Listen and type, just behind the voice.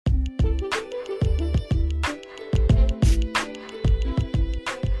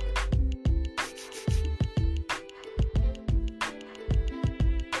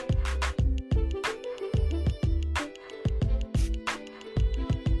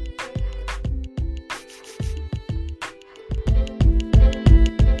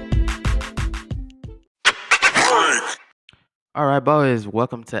All right, boys,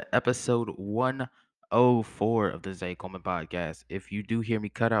 welcome to episode 104 of the Zay Coleman podcast. If you do hear me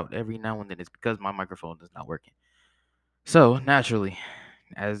cut out every now and then, it's because my microphone is not working. So, naturally,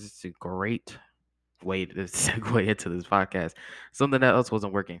 as it's a great way to segue into this podcast, something that else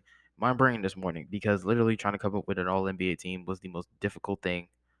wasn't working. My brain this morning, because literally trying to come up with an all NBA team was the most difficult thing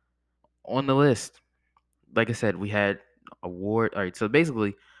on the list. Like I said, we had award. All right, so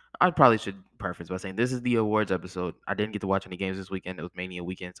basically, I probably should preface by saying this is the awards episode. I didn't get to watch any games this weekend. It was Mania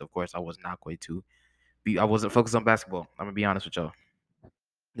weekend, so of course I was not going to be. I wasn't focused on basketball. I'm gonna be honest with y'all.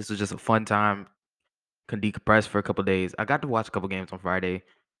 This was just a fun time. Can decompress for a couple days. I got to watch a couple games on Friday.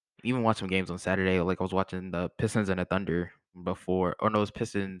 Even watch some games on Saturday. Like I was watching the Pistons and the Thunder before. Or no, it was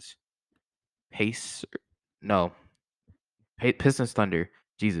Pistons Pace. No, Pistons Thunder.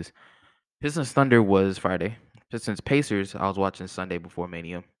 Jesus. Pistons Thunder was Friday. Pistons Pacers I was watching Sunday before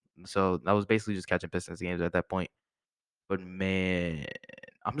Mania. So I was basically just catching Pistons games at that point. But man,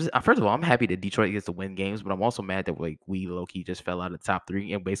 first of all, I'm happy that Detroit gets to win games, but I'm also mad that like we low key just fell out of the top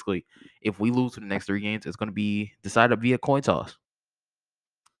three. And basically, if we lose to the next three games, it's going to be decided via coin toss.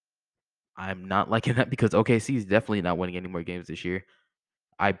 I'm not liking that because OKC is definitely not winning any more games this year.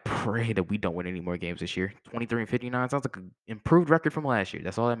 I pray that we don't win any more games this year. 23-59 sounds like an improved record from last year.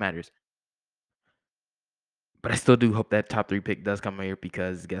 That's all that matters. But I still do hope that top three pick does come here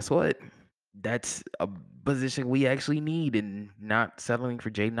because guess what? That's a position we actually need and not settling for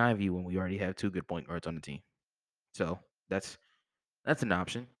Jaden Ivey when we already have two good point guards on the team. So that's an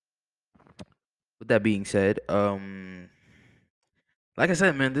option. With that being said, like I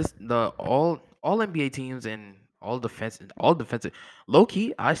said, man, this the all NBA teams and all defensive. Low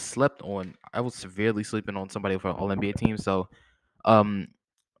key, I slept on. I was severely sleeping on somebody for all NBA team. So um,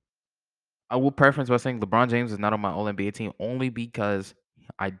 I will preference by saying LeBron James is not on my All NBA team only because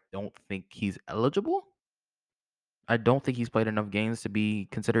I don't think he's eligible. I don't think he's played enough games to be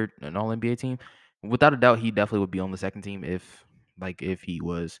considered an All NBA team. Without a doubt, he definitely would be on the second team if he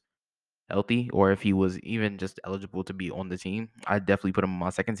was healthy or if he was even just eligible to be on the team. I'd definitely put him on my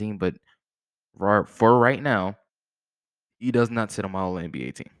second team, but for right now, he does not sit on my All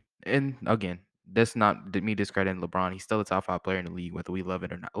NBA team. And again, that's not me discrediting LeBron. He's still a top five player in the league, whether we love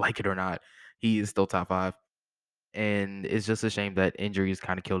it or not, like it or not. He is still top five. And it's just a shame that injuries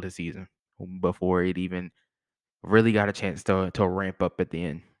kind of killed his season before it even really got a chance to ramp up at the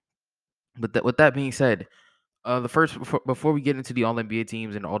end. But with that being said, the first before we get into the All NBA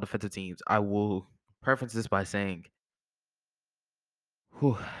teams and all defensive teams, I will preface this by saying,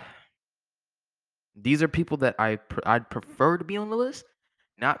 whew, these are people that I'd prefer to be on the list,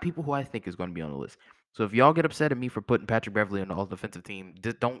 not people who I think is going to be on the list. So if y'all get upset at me for putting Patrick Beverly on the all defensive team,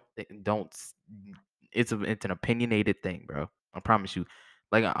 just don't. It's an opinionated thing, bro. I promise you.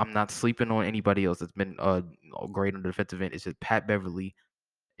 Like I'm not sleeping on anybody else that's been great on the defensive end. It's just Pat Beverly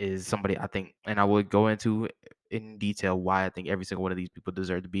is somebody I think, and I would go into in detail why I think every single one of these people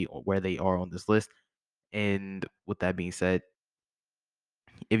deserve to be where they are on this list. And with that being said,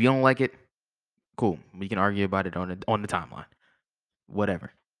 if you don't like it, cool. We can argue about it on the timeline.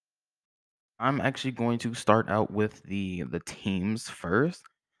 Whatever. I'm actually going to start out with the teams first.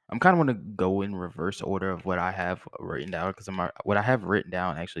 I'm kind of want to go in reverse order of what I have written down because what I have written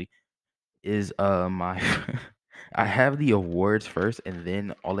down actually is my I have the awards first and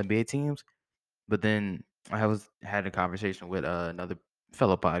then all NBA teams. But then had a conversation with another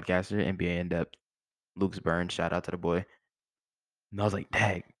fellow podcaster, NBA in depth, Luke's Burns. Shout out to the boy. And I was like,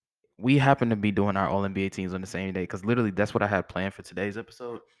 dang, we happen to be doing our all NBA teams on the same day because literally that's what I had planned for today's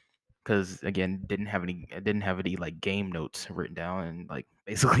episode. Because again, I didn't have any like game notes written down and like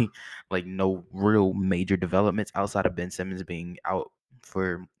basically like no real major developments outside of Ben Simmons being out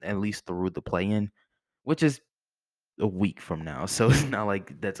for at least through the play in, which is a week from now. So it's not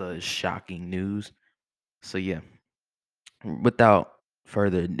like that's a shocking news. So yeah, without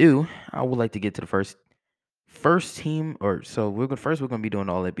further ado, I would like to get to the first team. Or so we're gonna be doing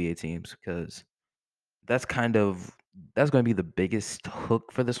all NBA teams because that's kind of that's gonna be the biggest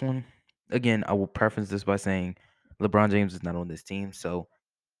hook for this one. Again, I will preface this by saying LeBron James is not on this team. So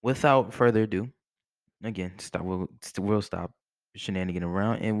without further ado, again, we'll stop shenanigan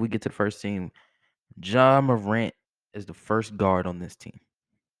around and we get to the first team. Ja Morant is the first guard on this team.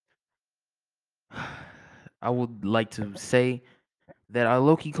 I would like to say that I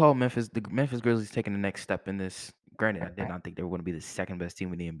low key call the Memphis Grizzlies taking the next step in this. Granted, I did not think they were going to be the second best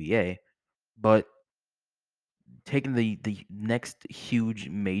team in the NBA, but taking the next huge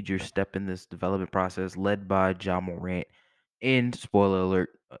major step in this development process, led by Ja Morant, and spoiler alert,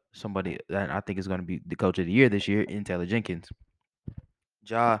 somebody that I think is going to be the coach of the year this year, in Taylor Jenkins.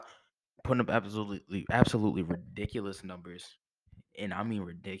 Ja putting up absolutely ridiculous numbers and I mean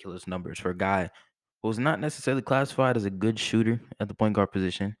ridiculous numbers for a guy who's not necessarily classified as a good shooter at the point guard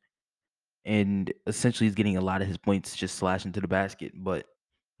position, and essentially he's getting a lot of his points just slashing to the basket. But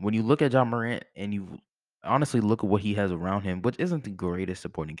when you look at John Morant and you honestly look at what he has around him, which isn't the greatest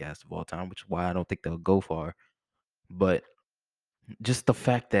supporting cast of all time, which is why I don't think they'll go far. But just the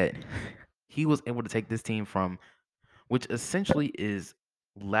fact that he was able to take this team from, which essentially is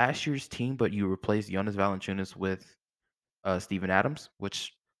last year's team, but you replace Jonas Valanciunas with Steven Adams,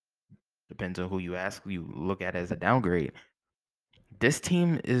 which depends on who you ask. You look at it as a downgrade. This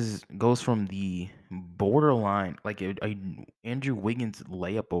team is goes from the borderline, like a Andrew Wiggins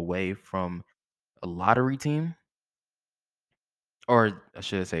layup away from a lottery team, or I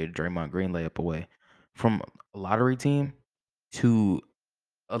should say Draymond Green layup away from a lottery team to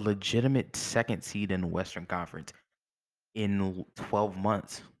a legitimate second seed in the Western Conference in 12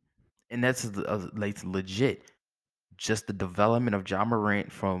 months. And that's like legit. Just the development of John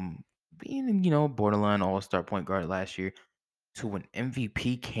Morant from being, borderline all-star point guard last year to an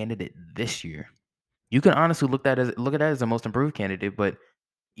MVP candidate this year. You can honestly look at that as the most improved candidate, but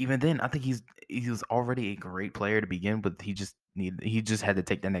even then, I think he was already a great player to begin with. He just had to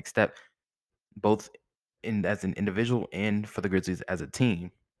take the next step, both in as an individual and for the Grizzlies as a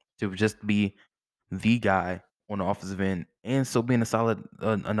team, to just be the guy on the offensive end and still being a solid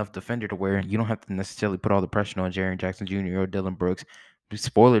enough defender to where you don't have to necessarily put all the pressure on Jaren Jackson Jr. or Dylan Brooks.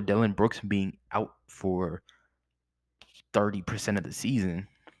 Spoiler: Dylan Brooks being out for 30% of the season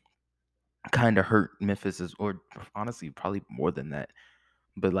kind of hurt or honestly probably more than that.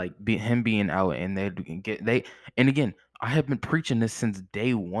 But like him being out and and again, I have been preaching this since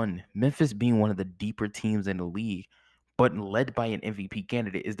day one. Memphis being one of the deeper teams in the league, but led by an MVP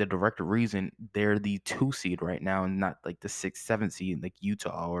candidate is the direct reason they're the 2 seed right now and not like the 6, 7 seed like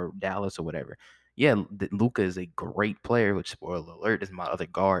Utah or Dallas or whatever. Yeah, Luca is a great player, which spoiler alert is my other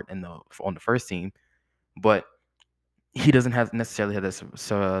guard on the first team, but he doesn't have necessarily have this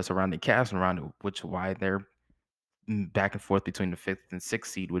surrounding cast around it, which why they're back and forth between the 5th and 6th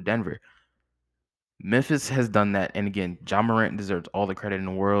seed with Denver. Memphis has done that, and again, John Morant deserves all the credit in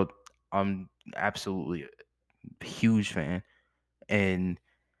the world. I'm absolutely a huge fan, and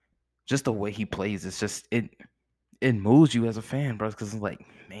just the way he plays, it moves you as a fan, bro. Because it's like,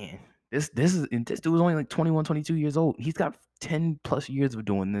 man, this dude is only like 21, 22 years old. He's got 10 plus years of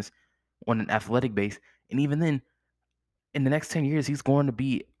doing this on an athletic base, and even then, in the next 10 years, he's going to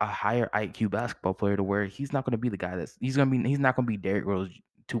be a higher IQ basketball player to where he's not going to be the guy he's not going to be Derrick Rose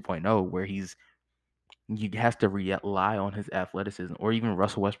 2.0, where you have to rely on his athleticism, or even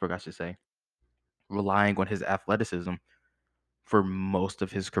Russell Westbrook, I should say, relying on his athleticism for most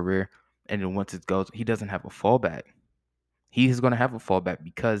of his career. And then once it goes, he doesn't have a fallback. He is going to have a fallback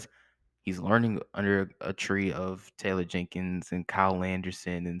because he's learning under a tree of Taylor Jenkins and Kyle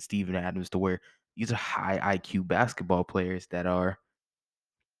Anderson and Steven Adams, to where these are high IQ basketball players that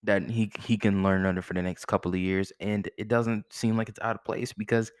he can learn under for the next couple of years. And it doesn't seem like it's out of place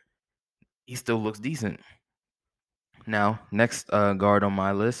because he still looks decent. Now, next guard on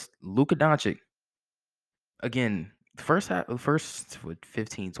my list, Luka Doncic. Again, first what,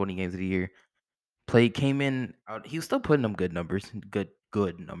 15, 20 games of the year, came in out. He was still putting up good numbers,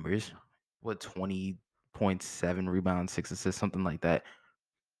 good numbers. What 20.7 rebounds, 6 assists, something like that.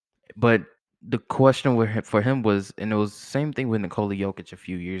 But the question for him was, and it was the same thing with Nikola Jokic a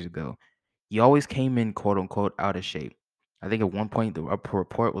few years ago. He always came in quote unquote out of shape. I think at one point the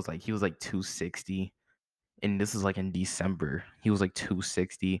report was like he was like 260, and this is like in December. He was like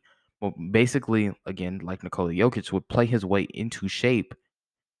 260. Well, basically, again, like Nikola Jokic would play his way into shape.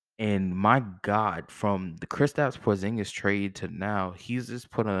 And my God, from the Kristaps Porzingis trade to now, he's just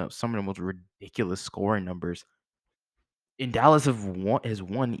put up some of the most ridiculous scoring numbers. And Dallas has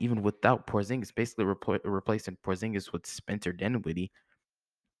won even without Porzingis, basically replacing Porzingis with Spencer Dinwiddie.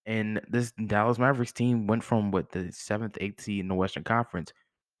 And this Dallas Mavericks team went from what the 7th, 8th seed in the Western Conference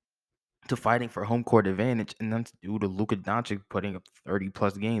to fighting for home court advantage, and that's due to Luka Doncic putting up 30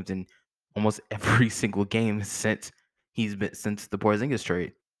 plus games in almost every single game since the Porzingis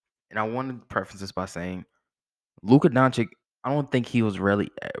trade. And I want to preface this by saying Luka Doncic, I don't think he was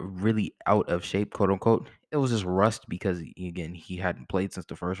really out of shape, quote unquote. It was just rust because again he hadn't played since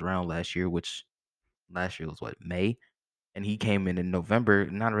the first round last year, which last year was what, May, and he came in November.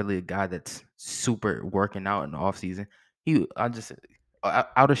 Not really a guy that's super working out in the off season. I just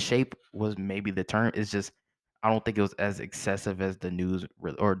out of shape was maybe the term. It's just I don't think it was as excessive as the news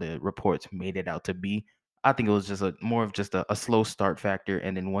or the reports made it out to be. I think it was just more of just a slow start factor,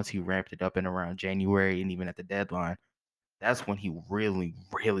 and then once he ramped it up in around January and even at the deadline, that's when he really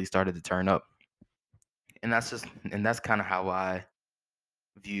started to turn up. And that's kind of how I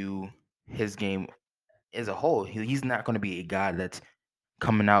view his game as a whole. He's not going to be a guy that's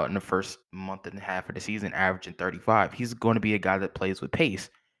coming out in the first month and a half of the season averaging 35. He's going to be a guy that plays with pace.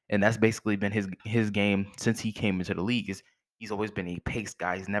 And that's basically been his game since he came into the league. Is he's always been a pace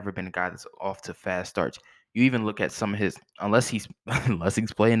guy. He's never been a guy that's off to fast starts. You even look at some of his unless he's unless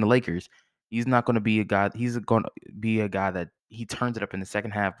he's playing the Lakers, he's not going to be a guy. He's going to be a guy that he turns it up in the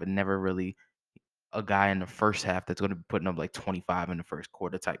second half, but never really a guy in the first half that's going to be putting up like 25 in the first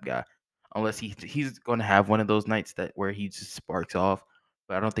quarter type guy. Unless he's going to have one of those nights that where he just sparks off,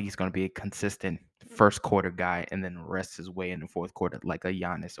 but I don't think he's going to be a consistent first quarter guy and then rests his way in the fourth quarter like a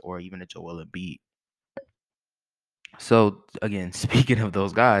Giannis or even a Joel Embiid. So again, speaking of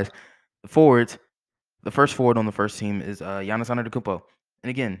those guys, the forwards, the first forward on the first team is Giannis Antetokounmpo, and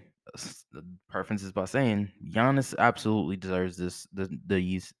again, the preference is by saying Giannis absolutely deserves this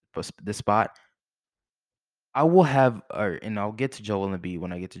spot. I will have, and I'll get to Joel Embiid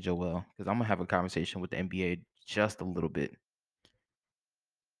when I get to Joel, because I'm gonna have a conversation with the NBA just a little bit.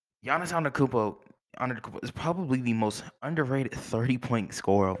 Giannis Antetokounmpo is probably the most underrated 30-point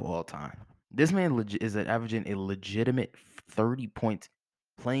scorer of all time. This man is averaging a legitimate 30 points,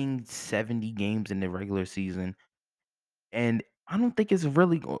 playing 70 games in the regular season, and I don't think it's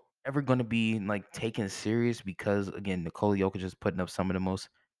really ever going to be like taken serious because again, Nikola Jokic is putting up some of the most,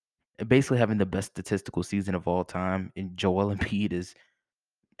 basically having the best statistical season of all time, and Joel Embiid is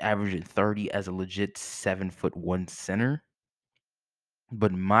averaging 30 as a legit 7'1" center.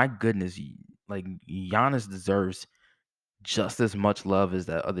 But my goodness, like Giannis deserves just as much love as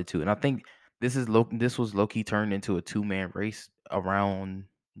that other two. And I think this was low key turned into a two-man race around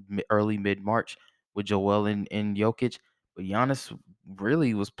early mid March with Joel and Jokic. But Giannis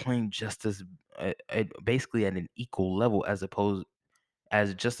really was playing just as basically at an equal level as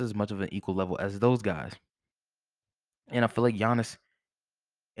just as much of an equal level as those guys. And I feel like Giannis.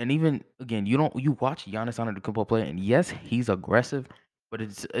 And even again, you watch Giannis Antetokounmpo play, and yes, he's aggressive, but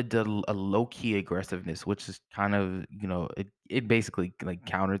it's a low key aggressiveness, which is kind of it basically like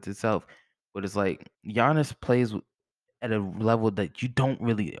counters itself. But it's like Giannis plays at a level that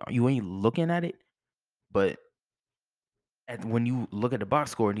you ain't looking at it, but when you look at the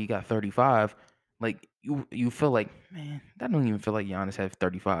box score and he got 35, like you feel like, man, that don't even feel like Giannis had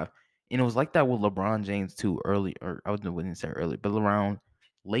 35. And it was like that with LeBron James too early, or I wouldn't say early, but around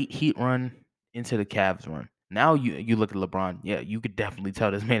late Heat run into the Cavs run. Now you look at LeBron, yeah, you could definitely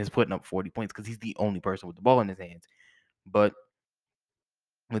tell this man is putting up 40 points because he's the only person with the ball in his hands. But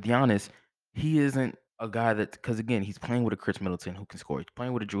with Giannis, he isn't a guy that, because again, he's playing with a Chris Middleton who can score. He's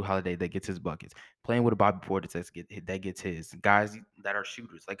playing with a Drew Holiday that gets his buckets. Playing with a Bobby Portis that gets his guys that are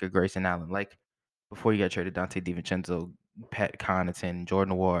shooters like a Grayson Allen, like before you got traded Dante DiVincenzo, Pat Connaughton,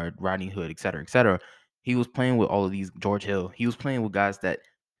 Jordan Ward, Rodney Hood, et cetera, et cetera. He was playing with all of these George Hill. He was playing with guys that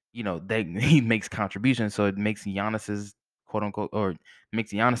he makes contributions, so it makes Giannis's quote unquote or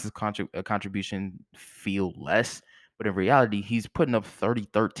makes Giannis's contribution feel less. But in reality, he's putting up 30,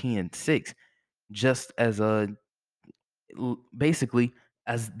 13, and 6 just as basically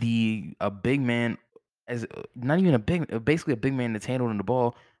as a big man, as not even a big, basically a big man that's handling the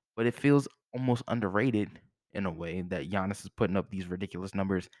ball, but it feels almost underrated in a way that Giannis is putting up these ridiculous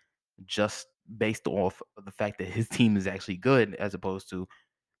numbers just based off of the fact that his team is actually good as opposed to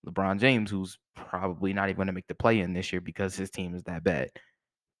LeBron James, who's probably not even going to make the play in this year because his team is that bad.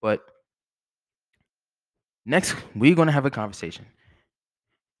 But next, we're going to have a conversation.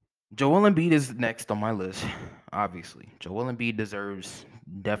 Joel Embiid is next on my list. Obviously, Joel Embiid deserves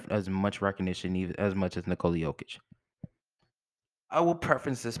as much recognition, even as much as Nikola Jokic. I will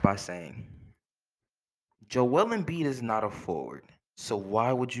preface this by saying Joel Embiid is not a forward, so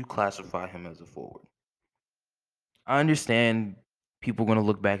why would you classify him as a forward? I understand people are going to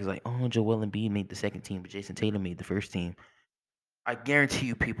look back as like, oh, Joel Embiid made the second team, but Jason Tatum made the first team. I guarantee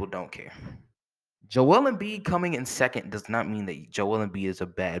you, people don't care. Joel Embiid coming in second does not mean that Joel Embiid is a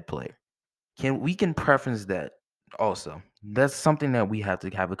bad player. We can preference that also. That's something that we have to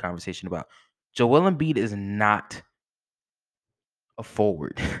have a conversation about. Joel Embiid is not a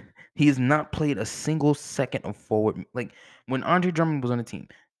forward. He has not played a single second of forward. Like when Andre Drummond was on the team,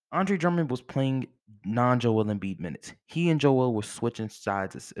 Andre Drummond was playing non-Joel Embiid minutes. He and Joel were switching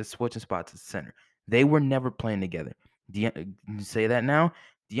sides, switching spots at center. They were never playing together. You say that now.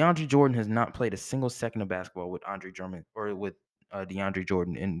 DeAndre Jordan has not played a single second of basketball with Andre Drummond or with DeAndre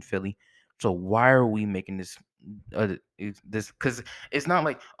Jordan in Philly. So why are we making this? Because it's not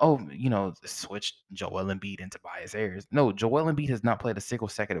like, oh, switch Joel Embiid into Tobias Harris. No, Joel Embiid has not played a single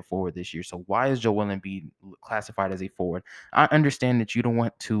second at forward this year. So why is Joel Embiid classified as a forward? I understand that you don't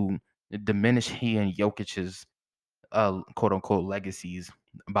want to diminish he and Jokic's quote unquote legacies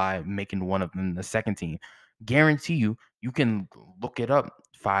by making one of them the second team. Guarantee you can look it up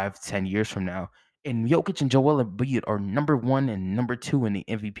 5, 10 years from now. And Jokic and Joel Embiid are number one and number two in the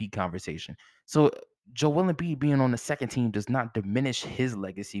MVP conversation. So Joel Embiid being on the second team does not diminish his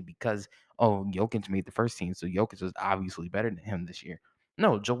legacy because Jokic made the first team, so Jokic is obviously better than him this year.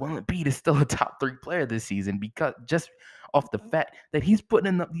 No, Joel Embiid is still a top three player this season because just off the fact that he's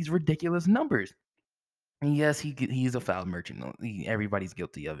putting up these ridiculous numbers. And yes, he's a foul merchant. Everybody's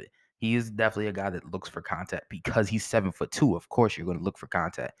guilty of it. He is definitely a guy that looks for contact because he's 7'2". Of course, you're going to look for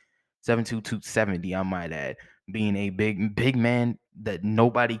contact. 7'2", 270, I might add. Being a big man that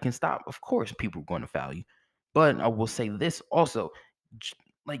nobody can stop. Of course, people are going to foul you. But I will say this also,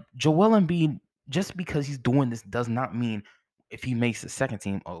 like Joel Embiid, just because he's doing this does not mean if he makes the second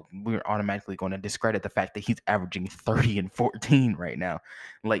team, we're automatically going to discredit the fact that he's averaging 30 and 14 right now.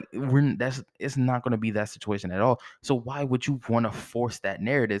 Like it's not going to be that situation at all. So why would you want to force that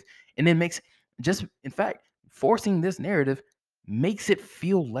narrative? And it makes just in fact forcing this narrative makes it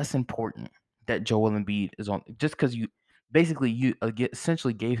feel less important that Joel Embiid is on just because you basically you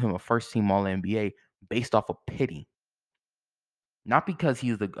essentially gave him a first team All NBA based off of pity. Not because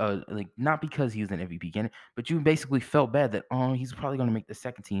he's not because he's an MVP candidate, but you basically felt bad that he's probably going to make the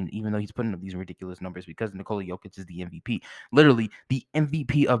second team, even though he's putting up these ridiculous numbers because Nikola Jokic is the MVP, literally the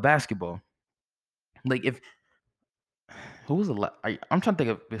MVP of basketball. Like if who was the I'm trying to think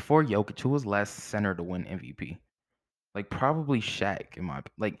of before Jokic, who was the last center to win MVP? Like probably Shaq in my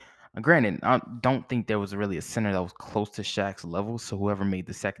like. Granted, I don't think there was really a center that was close to Shaq's level. So whoever made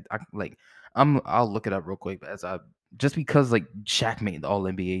the second, I'll look it up real quick. As I just because like Shaq made the All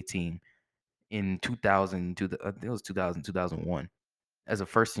NBA team in 2000, I think it was 2000, 2001 as a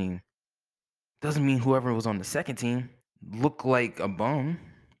first team doesn't mean whoever was on the second team looked like a bum.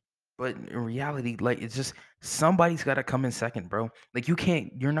 But in reality, like it's just somebody's got to come in second, bro. Like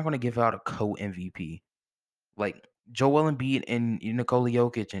you're not gonna give out a co MVP. Like Joel Embiid and Nikola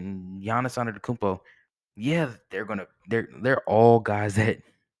Jokic and Giannis Antetokounmpo, yeah, they're all guys that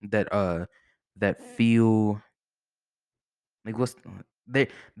feel like they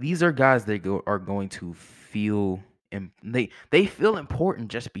these are guys that are going to feel and they feel important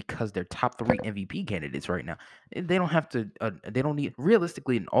just because they're top three MVP candidates right now. They don't have to. They don't need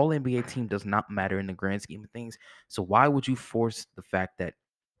realistically an All NBA team does not matter in the grand scheme of things. So why would you force the fact that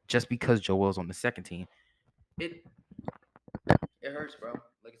just because Joel's on the second team, it it hurts, bro.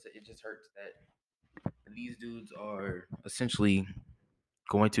 Like I said, it just hurts that these dudes are essentially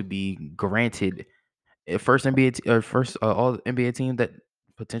going to be granted a first NBA or first All NBA team that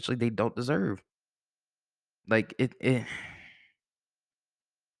potentially they don't deserve. Like it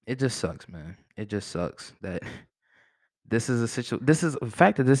just sucks, man. It just sucks that this is a situation. This is the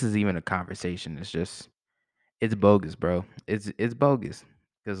fact that this is even a conversation. It's just it's bogus, bro. It's bogus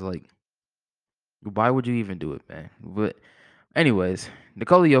because like why would you even do it, man? But anyways,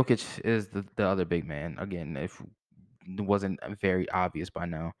 Nikola Jokic is the other big man. Again, if it wasn't very obvious by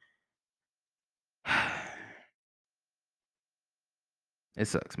now. It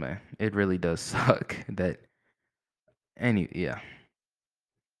sucks, man. It really does suck that yeah.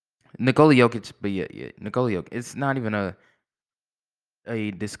 Nikola Jokic, but yeah, Nikola Jokic. It's not even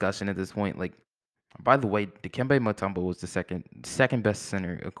a discussion at this point. Like, by the way, Dikembe Mutombo was the second best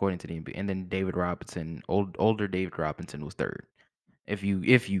center according to the NBA, and then David Robinson, older David Robinson was third. If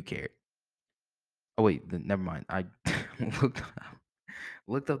you cared. Oh wait, never mind. I looked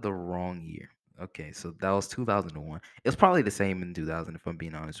looked up the wrong year. Okay, so that was 2001. It's probably the same in 2000 if I'm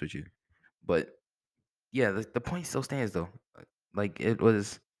being honest with you. But yeah, the point still stands though. Like it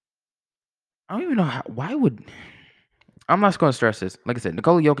was. I don't even know why would. I'm not going to stress this. Like I said,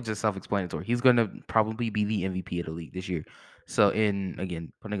 Nikola Jokic is self-explanatory. He's going to probably be the MVP of the league this year. So, in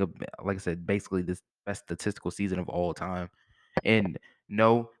again, putting up, like I said, basically this best statistical season of all time. And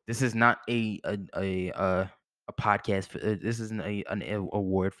no, this is not a podcast. This isn't an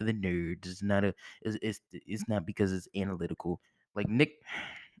award for the nerds. It's not it's not because it's analytical. Like Nick,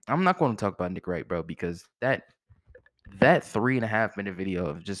 I'm not going to talk about Nick Wright, bro, because that 3.5 minute video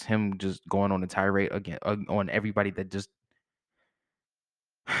of just him just going on a tirade again on everybody that just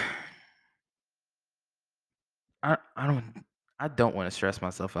I don't want to stress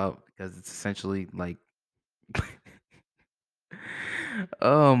myself out because it's essentially like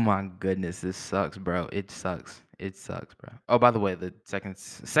oh my goodness, this sucks, bro. It sucks. It sucks, bro. Oh, by the way, the second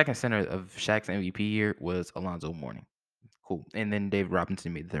center of Shaq's MVP year was Alonzo Mourning. Cool. And then David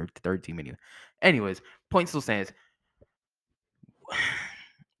Robinson made the third team anyway. Anyways, point still stands.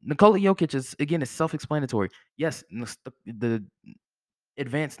 Nikola Jokic is self-explanatory. Yes, the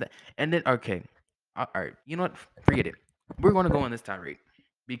advanced and then okay. All right, you know what? Forget it. We're going to go on this tirade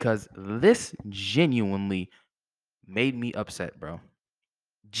because this genuinely made me upset, bro.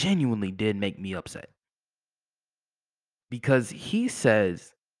 Genuinely did make me upset because he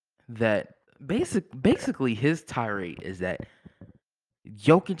says that basically his tirade is that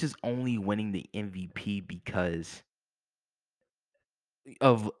Jokic is only winning the MVP because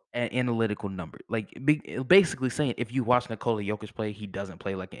of analytical number. Like basically saying if you watch Nikola Jokic play, he doesn't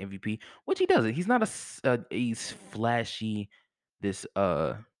play like an MVP, which he doesn't. He's not he's flashy. This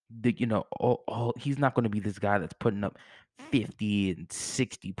he's not going to be this guy that's putting up 50 and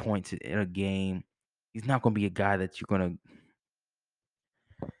 60 points in a game. He's not going to be a guy that you're going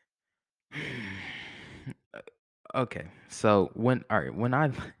to. Okay, so when all right, when I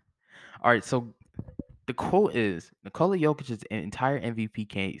all right, so the quote is Nikola Jokic's entire MVP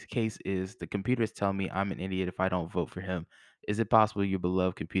case is the computers tell me I'm an idiot if I don't vote for him. Is it possible your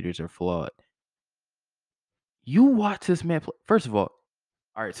beloved computers are flawed? You watch this man play. First of all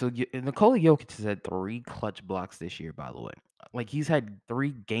right. So Nikola Jokic has had 3 clutch blocks this year. By the way, like he's had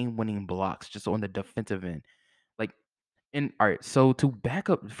 3 game-winning blocks just on the defensive end. Like, and all right. So to back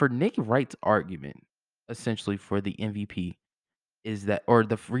up for Nick Wright's argument, essentially for the MVP is that, or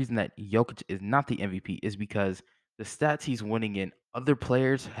the reason that Jokic is not the MVP is because the stats he's winning in, other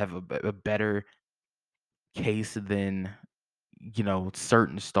players have a better case than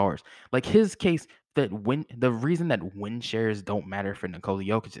certain stars. Like his case that the reason that win shares don't matter for Nikola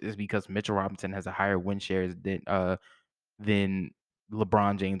Jokic is because Mitchell Robinson has a higher win shares than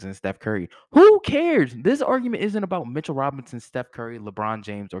LeBron James and Steph Curry. Who cares? This argument isn't about Mitchell Robinson, Steph Curry, LeBron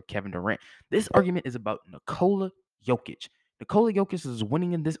James, or Kevin Durant. This argument is about Nikola Jokic. Nikola Jokic is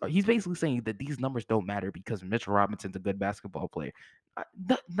winning in this. He's basically saying that these numbers don't matter because Mitchell Robinson's a good basketball player.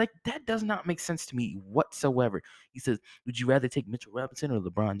 That does not make sense to me whatsoever. He says, "Would you rather take Mitchell Robinson or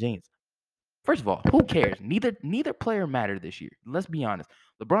LeBron James?" First of all, who cares? Neither player mattered this year. Let's be honest.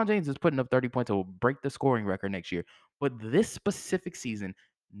 LeBron James is putting up 30 points and will break the scoring record next year. But this specific season,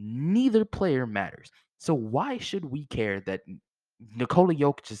 neither player matters. So why should we care that Nikola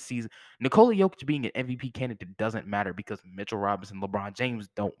Jokic being an MVP candidate doesn't matter because Mitchell Robinson, LeBron James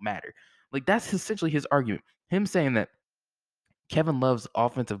don't matter? Like that's essentially his argument. Him saying that Kevin Love's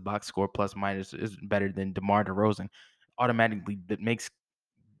offensive box score plus minus is better than DeMar DeRozan automatically that makes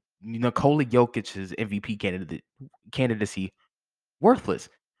Nikola Jokic's MVP candidacy worthless,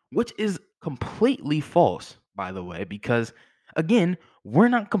 which is completely false, by the way, because again, we're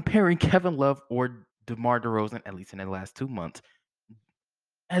not comparing Kevin Love or DeMar DeRozan, at least in the last 2 months,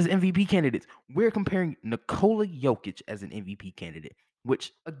 as MVP candidates. We're comparing Nikola Jokic as an MVP candidate,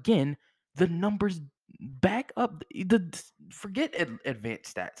 which again, the numbers back up forget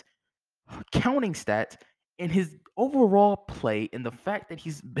advanced stats, counting stats, and his overall play, and the fact that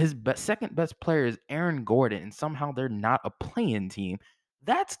his second best player is Aaron Gordon, and somehow they're not a playing team.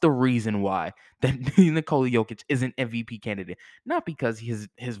 That's the reason why that Nikola Jokic is an MVP candidate, not because his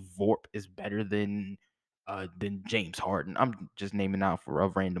VORP is better than James Harden. I'm just naming out for a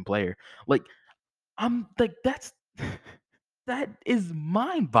random player. Like I'm like that's that is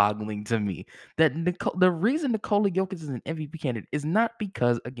mind-boggling to me. That the reason Nikola Jokic is an MVP candidate is not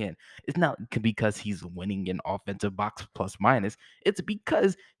because, again, it's not because he's winning in offensive box plus minus. It's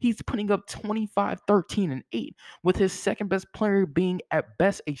because he's putting up 25, 13, and 8, with his second best player being at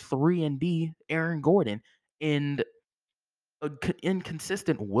best a 3 and D, Aaron Gordon, and a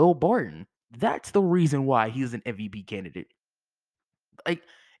inconsistent Will Barton. That's the reason why he's an MVP candidate. Like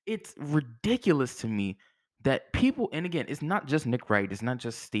it's ridiculous to me that people, and again, it's not just Nick Wright, it's not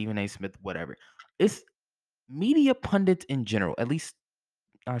just Stephen A. Smith, whatever. It's media pundits in general. At least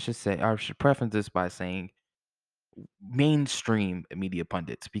I should preface this by saying mainstream media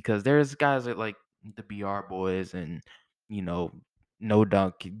pundits, because there's guys that like the BR boys and you know, no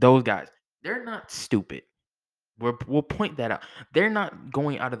dunk, those guys. They're not stupid. We'll point that out. They're not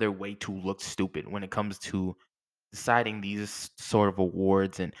going out of their way to look stupid when it comes to deciding these sort of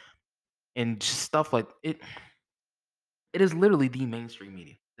awards and just stuff like it. It is literally the mainstream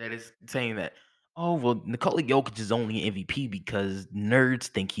media that is saying that, oh well, Nikola Jokic is only MVP because nerds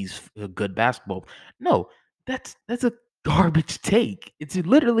think he's a good basketball. No, that's a garbage take. It's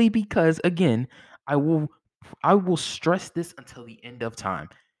literally because, again, I will I will stress this until the end of time.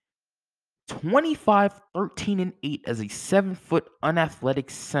 25, 13, and 8 as a 7-foot unathletic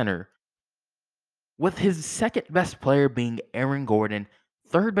center, with his second best player being Aaron Gordon,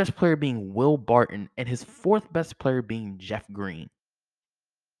 third best player being Will Barton, and his fourth best player being Jeff Green.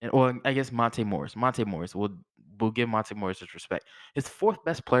 And or I guess Monte Morris. Monte Morris. We'll give Monte Morris his respect. His fourth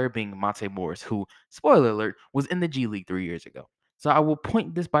best player being Monte Morris, who, spoiler alert, was in the G League 3 years ago. So I will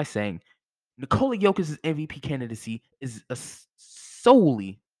point this by saying Nikola Jokic's MVP candidacy is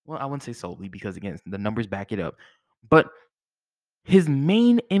solely, well, I wouldn't say solely because again, the numbers back it up, but his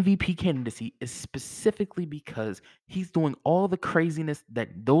main MVP candidacy is specifically because he's doing all the craziness that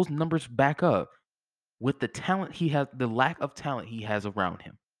those numbers back up with the talent he has, the lack of talent he has around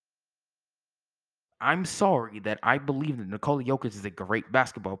him. I'm sorry that I believe that Nikola Jokic is a great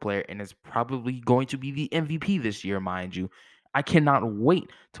basketball player and is probably going to be the MVP this year, mind you. I cannot wait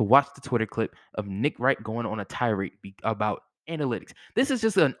to watch the Twitter clip of Nick Wright going on a tirade about analytics. This is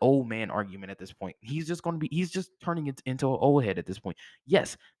just an old man argument at this point. He's just turning it into an old head at this point.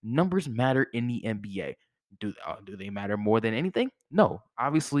 Yes, numbers matter in the NBA. Do they matter more than anything? No.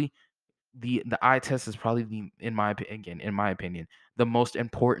 Obviously, the eye test is probably in my opinion, the most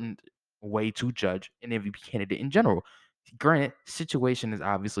important way to judge an MVP candidate in general. Granted, situation is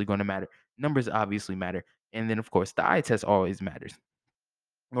obviously going to matter, numbers obviously matter, and then of course the eye test always matters,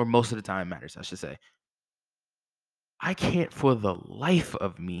 or most of the time matters, I should say. I can't for the life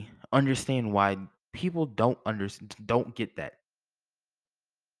of me understand why people don't get that.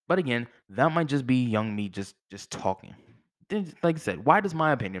 But again, that might just be young me just talking. Like I said, why does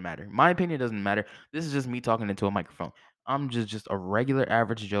my opinion matter? My opinion doesn't matter. This is just me talking into a microphone. I'm just a regular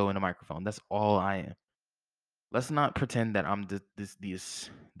average Joe in a microphone. That's all I am. Let's not pretend that I'm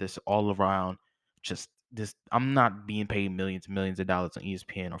this all around just this. I'm not being paid millions and millions of dollars on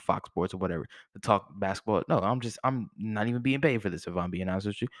ESPN or Fox Sports or whatever to talk basketball. No, I'm not even being paid for this. If I'm being honest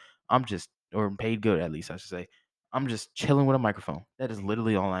with you, I'm just or paid good at least I should say. I'm just chilling with a microphone. That is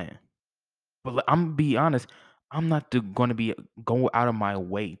literally all I am. But I'm gonna be honest, I'm not going to be go out of my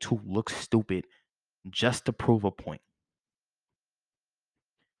way to look stupid just to prove a point.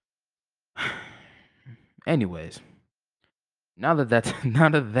 Anyways, now that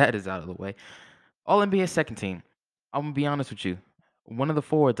that is out of the way, All NBA second team. I'm gonna be honest with you. One of the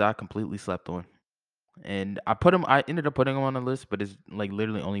forwards I completely slept on, and I ended up putting him on the list, but it's like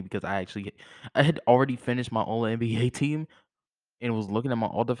literally only because I had already finished my All NBA team and was looking at my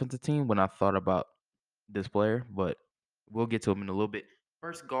All Defensive team when I thought about this player. But we'll get to him in a little bit.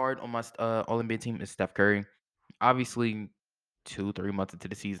 First guard on my All NBA team is Steph Curry. Obviously, 2 3 months into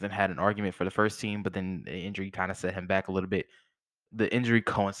the season, had an argument for the first team, but then the injury kind of set him back a little bit. The injury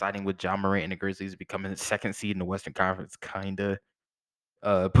coinciding with John Morant and the Grizzlies becoming the second seed in the Western Conference kind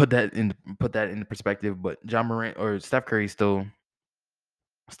of put that in perspective. But John Morant or Steph Curry is still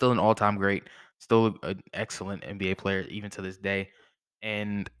an all time great, still an excellent NBA player even to this day,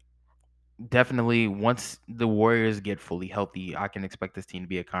 and definitely once the Warriors get fully healthy, I can expect this team to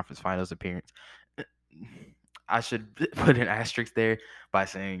be a conference finals appearance. I should put an asterisk there by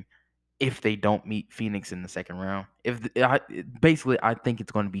saying if they don't meet Phoenix in the second round. Basically, I think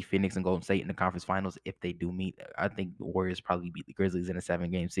it's going to be Phoenix and Golden State in the conference finals. If they do meet, I think the Warriors probably beat the Grizzlies in a 7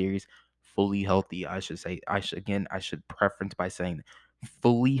 game series, fully healthy. I should say. I should preference by saying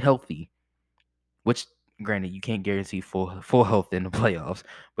fully healthy, which granted you can't guarantee full health in the playoffs,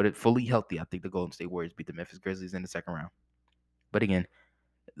 but it fully healthy. I think the Golden State Warriors beat the Memphis Grizzlies in the second round. But again,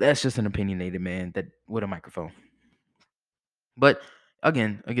 that's just an opinionated man that with a microphone. But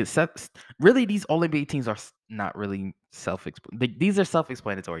again, really, these All NBA teams are not really these are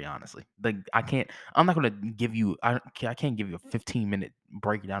self-explanatory. Honestly, like I'm not gonna give you. I can't give you a 15-minute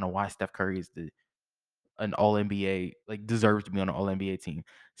breakdown of why Steph Curry is an All NBA, like deserves to be on an All NBA team.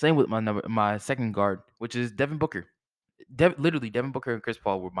 Same with my second guard, which is Devin Booker. Literally, Devin Booker and Chris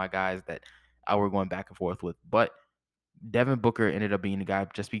Paul were my guys that I were going back and forth with, but Devin Booker ended up being the guy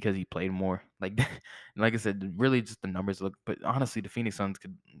just because he played more. Like I said, really just the numbers look. But honestly, the Phoenix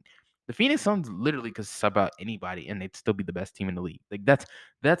Suns literally could sub out anybody and they'd still be the best team in the league. Like that.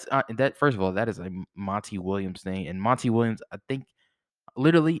 First of all, that is a Monty Williams thing, and Monty Williams, I think,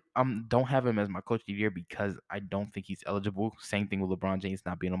 literally, don't have him as my coach of the year because I don't think he's eligible. Same thing with LeBron James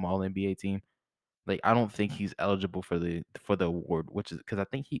not being on my All NBA team. Like I don't think he's eligible for the award, which is because I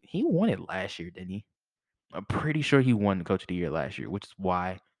think he won it last year, didn't he? I'm pretty sure he won the coach of the year last year, which is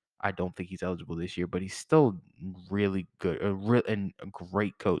why I don't think he's eligible this year. But he's still really good, and a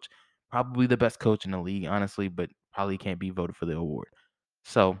great coach. Probably the best coach in the league, honestly, but probably can't be voted for the award.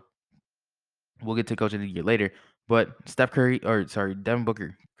 So we'll get to coach of the year later. But Steph Curry, or sorry, Devin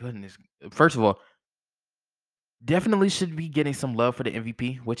Booker. Goodness, first of all, definitely should be getting some love for the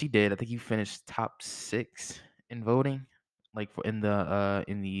MVP, which he did. I think he finished top 6 in voting, like in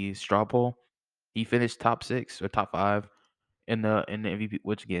the straw poll. He finished top 6 or top 5 in the MVP,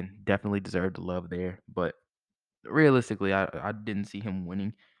 which again definitely deserved the love there. But realistically, I didn't see him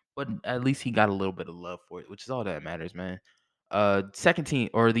winning, but at least he got a little bit of love for it, which is all that matters, man. Second team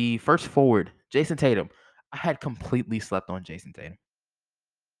or the first forward, Jason Tatum. I had completely slept on Jason Tatum.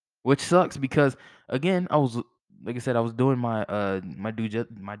 which sucks because again, I was like I said, I was doing my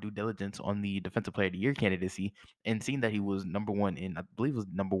due diligence on the defensive player of the year candidacy and seeing that he was number one in I believe it was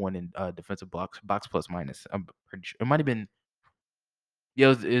number one in defensive box plus minus. I'm pretty sure it might have been yeah,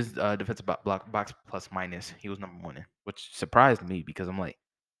 it was defensive box plus minus. He was number one in, which surprised me because I'm like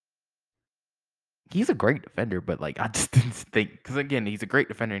he's a great defender, but like I just didn't think because again he's a great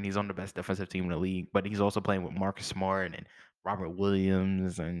defender and he's on the best defensive team in the league, but he's also playing with Marcus Smart and Robert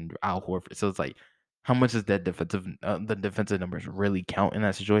Williams and Al Horford. So it's like, how much does that the defensive numbers really count in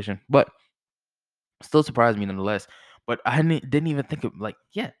that situation? But still surprised me nonetheless. But I didn't even think of like,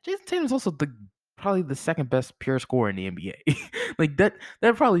 yeah, Jason Tatum's also probably the second best pure scorer in the NBA. Like that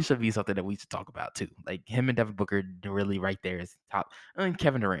probably should be something that we should talk about too. Like him and Devin Booker really right there is top. I mean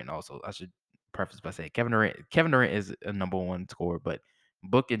Kevin Durant also. I should preface by saying Kevin Durant is a number one scorer, but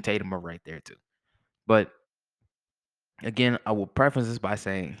Book and Tatum are right there too. But again, I will preface this by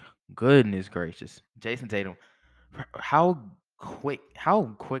saying, goodness gracious, Jason Tatum, how quick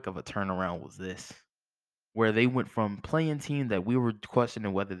of a turnaround was this? Where they went from playing team that we were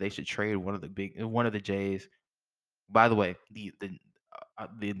questioning whether they should trade one of the Jays. By the way,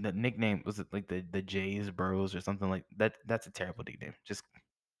 the nickname was it like the Jays Bros or something like that. That's a terrible nickname. Just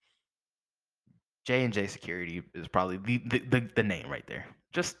J&J Security is probably the name right there.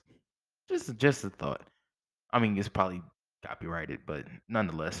 Just a thought. I mean, it's probably copyrighted, but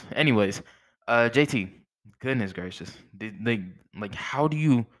nonetheless. Anyways, JT, goodness gracious, did they like how do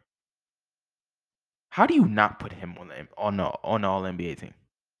you not put him on the All NBA team?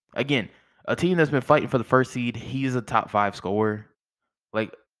 Again, a team that's been fighting for the first seed, he's a top 5 scorer.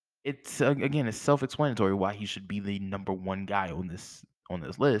 Like, again, it's self-explanatory why he should be the number 1 guy on this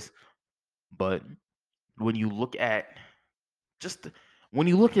list, but when you look at just when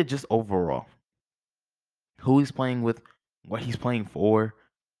you look at just overall, who he's playing with, what he's playing for,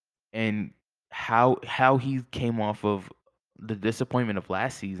 and how he came off of the disappointment of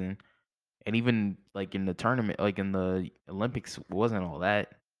last season, and even, like, in the tournament, like, in the Olympics, wasn't all that.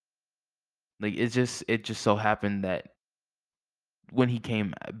 Like, it just so happened that when he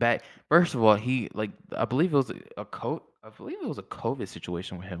came back, first of all, he like I believe it was I believe it was a COVID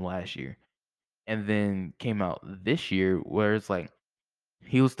situation with him last year, and then came out this year where it's like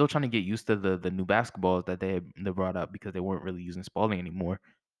he was still trying to get used to the new basketballs that they brought up because they weren't really using Spalding anymore.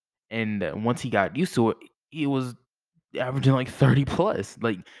 And once he got used to it, he was averaging like 30 plus.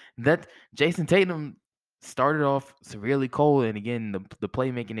 Like that, Jason Tatum started off severely cold, and again the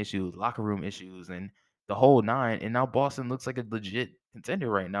playmaking issues, locker room issues, and the whole nine. And now Boston looks like a legit contender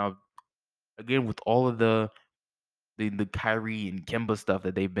right now. Again, with all of the Kyrie and Kemba stuff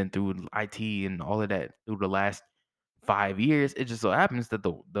that they've been through, IT and all of that through the last 5 years, it just so happens that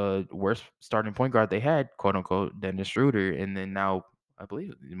the worst starting point guard they had, quote unquote, Dennis Schroeder, and then now I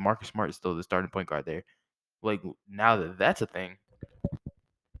believe Marcus Smart is still the starting point guard there. Like now that that's a thing,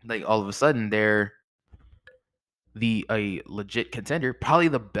 like all of a sudden they're the a legit contender, probably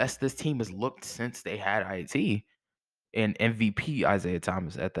the best this team has looked since they had IT and MVP Isaiah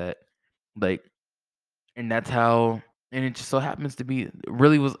Thomas at that. Like, and that's how, and it just so happens to be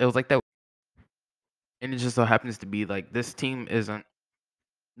really was it was like that, and it just so happens to be like this team isn't.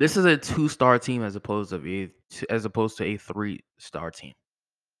 This is a two-star team as opposed to a three-star team.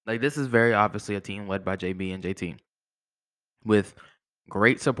 Like this is very obviously a team led by JB and JT with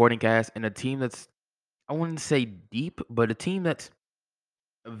great supporting cast and a team that's I wouldn't say deep, but a team that's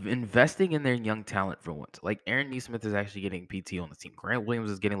investing in their young talent for once. Like Aaron Neesmith is actually getting PT on this team. Grant Williams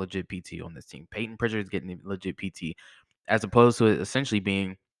is getting legit PT on this team. Peyton Pritchard is getting legit PT, as opposed to it essentially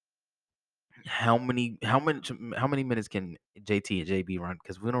being how many minutes can JT and JB run?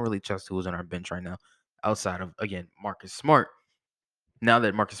 Because we don't really trust who's on our bench right now, outside of again Marcus Smart. Now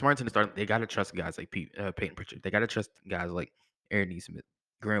that Marcus Smart's in the start, they gotta trust guys like Peyton Pritchard. They gotta trust guys like Aaron Neesmith,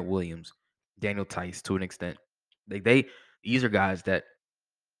 Grant Williams, Daniel Tice to an extent. Like these are guys that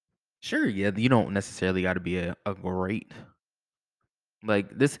sure, yeah, you don't necessarily got to be a great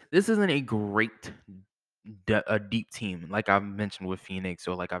like this isn't a great a deep team like I've mentioned with Phoenix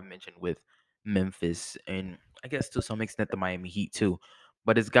or like I've mentioned with Memphis and I guess to some extent the Miami Heat too.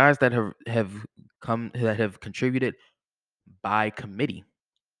 But it's guys that have contributed by committee.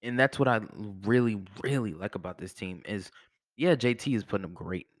 And that's what I really, really like about this team is yeah, JT is putting up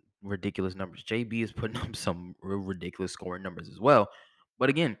great, ridiculous numbers. JB is putting up some real ridiculous scoring numbers as well. But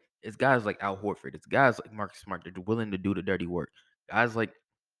again, it's guys like Al Horford, it's guys like Marcus Smart that are willing to do the dirty work. Guys like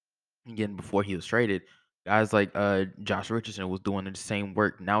again before he was traded, guys like Josh Richardson was doing the same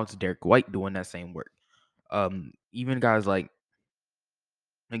work. Now it's Derek White doing that same work. Even guys like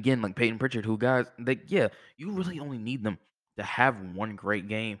again like Peyton Pritchard, who guys like yeah, you really only need them to have one great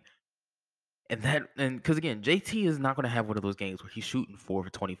game And because again, JT is not going to have one of those games where he's shooting 4 for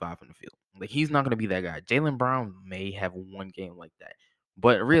 25 in the field. Like he's not going to be that guy. Jalen Brown may have one game like that,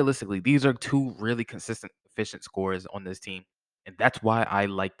 but realistically, these are two really consistent, efficient scorers on this team, and that's why I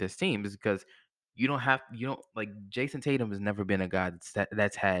like this team is because you don't like Jason Tatum has never been a guy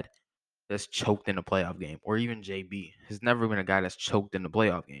that's choked in a playoff game, or even JB has never been a guy that's choked in the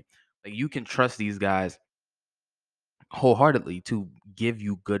playoff game. Like you can trust these guys wholeheartedly to give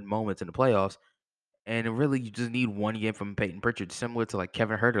you good moments in the playoffs. And really, you just need one game from Peyton Pritchard, similar to like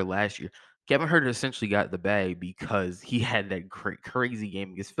Kevin Herter last year. Kevin Herter essentially got the bag because he had that crazy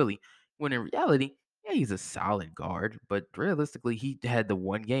game against Philly. When in reality, yeah, he's a solid guard, but realistically, he had the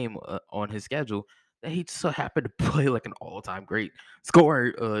one game on his schedule that he so happened to play like an all-time great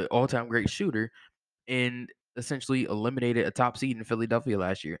scorer, all-time great shooter, and essentially eliminated a top seed in Philadelphia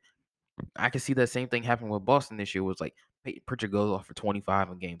last year. I can see that same thing happen with Boston this year. Was like Peyton Pritchard goes off for 25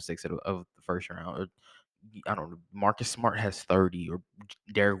 in Game 6 of the first round. Or, I don't know. Marcus Smart has 30, or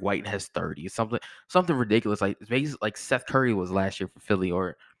Derek White has 30. Something ridiculous. Like it's basically like Seth Curry was last year for Philly,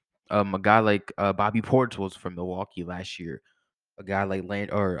 or a guy like Bobby Portis was from Milwaukee last year. A guy like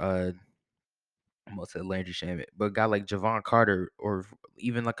I almost said Landry Shamet, but a guy like Javon Carter, or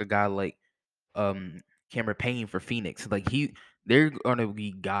even like a guy like um Cameron Payne for Phoenix. Like they're gonna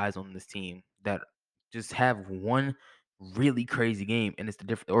be guys on this team that just have one really crazy game, and it's the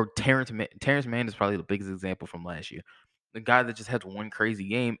different. Or Terrence Mann is probably the biggest example from last year. The guy that just has one crazy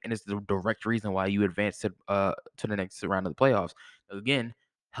game, and it's the direct reason why you advance to the next round of the playoffs. Again,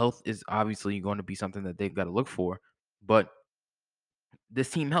 health is obviously going to be something that they've got to look for, but this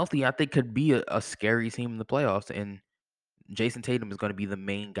team healthy, I think, could be a scary team in the playoffs, and Jason Tatum is going to be the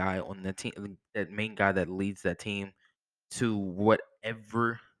main guy on the team, that main guy that leads that team to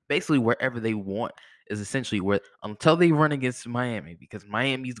whatever, basically wherever they want is essentially where until they run against Miami, because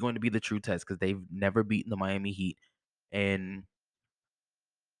Miami is going to be the true test because they've never beaten the Miami Heat, and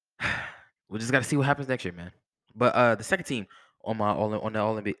we just got to see what happens next year, man. But the second team on the All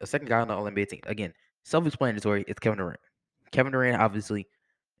NBA, a second guy on the All NBA team, again, self-explanatory. It's Kevin Durant. Kevin Durant, obviously,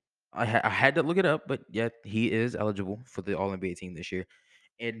 I had to look it up, but yet he is eligible for the All NBA team this year,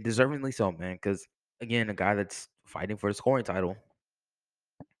 and deservingly so, man. Because again, a guy that's fighting for the scoring title.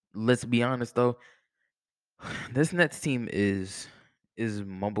 Let's be honest, though, this Nets team is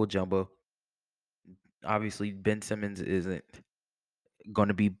mumbo jumbo. Obviously, Ben Simmons isn't going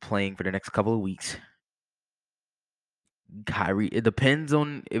to be playing for the next couple of weeks. Kyrie, it depends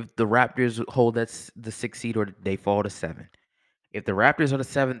on if the Raptors hold the 6th seed or they fall to 7. If the Raptors are the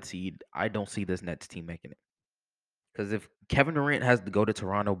 7th seed, I don't see this Nets team making it. Because if Kevin Durant has to go to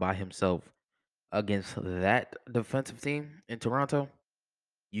Toronto by himself against that defensive team in Toronto,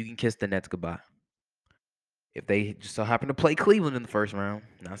 you can kiss the Nets goodbye. If they just so happen to play Cleveland in the first round,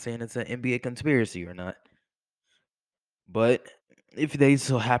 not saying it's an NBA conspiracy or not, but if they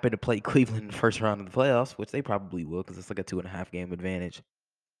so happen to play Cleveland in the first round of the playoffs, which they probably will because it's like a 2.5 game advantage,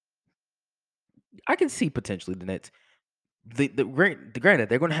 I can see potentially the Nets. Granted,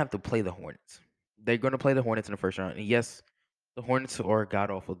 they're going to have to play the Hornets. They're going to play the Hornets in the first round. And yes, the Hornets are a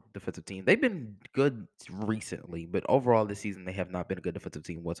god awful defensive team. They've been good recently, but overall this season they have not been a good defensive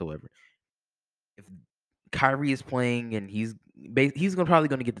team whatsoever. If Kyrie is playing and he's probably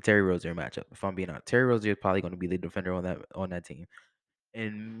going to get the Terry Rozier matchup. If I'm being honest, Terry Rozier is probably going to be the defender on that team.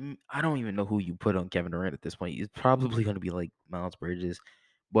 And I don't even know who you put on Kevin Durant at this point. It's probably going to be like Miles Bridges,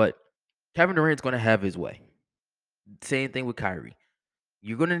 but Kevin Durant's going to have his way. Same thing with Kyrie.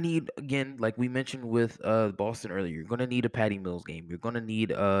 You're gonna need, again, like we mentioned with Boston earlier. You're gonna need a Patty Mills game. You're gonna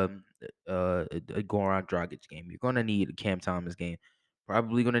need a Goran Dragic game. You're gonna need a Cam Thomas game.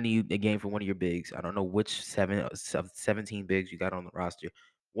 Probably gonna need a game for one of your bigs. I don't know which 17 bigs you got on the roster.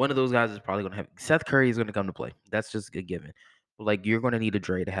 One of those guys is probably gonna have Seth Curry is gonna come to play. That's just a given. But like you're gonna need a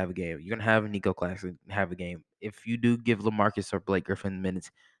Dre to have a game. You're gonna have Nico Claxton have a game. If you do give LaMarcus or Blake Griffin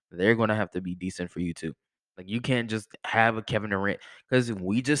minutes, they're gonna have to be decent for you too. Like you can't just have a Kevin Durant because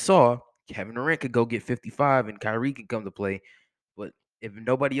we just saw Kevin Durant could go get 55 and Kyrie could come to play. But if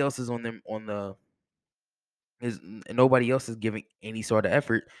nobody else is on them on the is nobody else is giving any sort of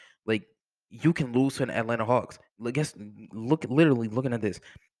effort, like you can lose to an Atlanta Hawks. Literally looking at this.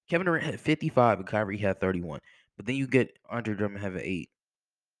 Kevin Durant had 55 and Kyrie had 31. But then you get Andre Drummond having 8.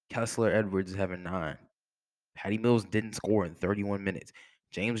 Kessler Edwards having 9. Patty Mills didn't score in 31 minutes.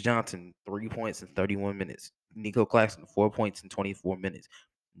 James Johnson, 3 points in 31 minutes. Nico Claxton, 4 points in 24 minutes.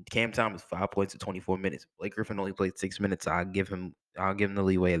 Cam Thomas, 5 points in 24 minutes. Blake Griffin only played 6 minutes. I'll give him the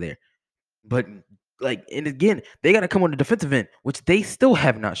leeway there. But like, and again, they gotta come on the defensive end, which they still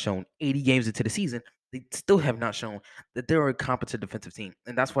have not shown 80 games into the season. They still have not shown that they're a competent defensive team,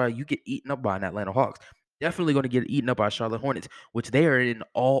 and that's why you get eaten up by an Atlanta Hawks. Definitely going to get eaten up by Charlotte Hornets, which they are an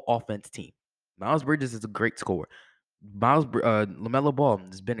all offense team. Miles Bridges is a great scorer. LaMelo Ball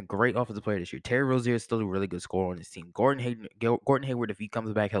has been a great offensive player this year. Terry Rozier is still a really good scorer on his team. Gordon Hayward, if he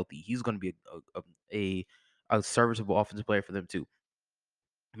comes back healthy, he's going to be a serviceable offensive player for them too.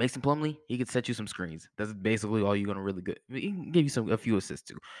 Mason Plumlee, he can set you some screens. That's basically all you're gonna really good. He can give you a few assists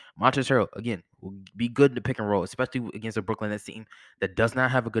too. Montrezl Harrell again will be good in the pick and roll, especially against a Brooklyn Nets team that does not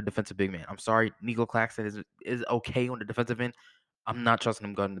have a good defensive big man. I'm sorry, Nico Claxton is okay on the defensive end. I'm not trusting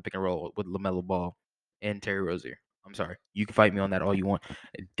him going in the pick and roll with LaMelo Ball and Terry Rozier. I'm sorry. You can fight me on that all you want.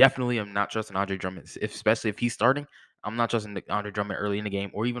 Definitely, I'm not trusting Andre Drummond, especially if he's starting. I'm not trusting Andre Drummond early in the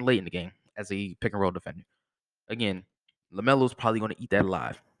game or even late in the game as a pick and roll defender. Again, LaMelo's probably going to eat that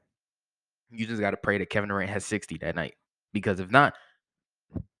alive. You just got to pray that Kevin Durant has 60 that night. Because if not,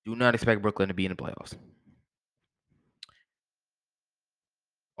 do not expect Brooklyn to be in the playoffs.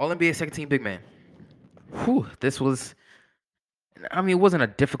 All NBA second team big man. Whew, this was, I mean, it wasn't a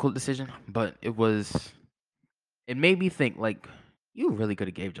difficult decision, but it made me think, like, you really could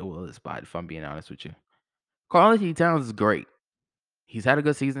have gave Joel a spot, if I'm being honest with you. Karl-Anthony Towns is great. He's had a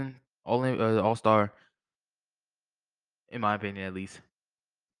good season, all-star, in my opinion, at least.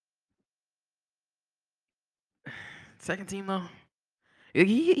 Second team, though,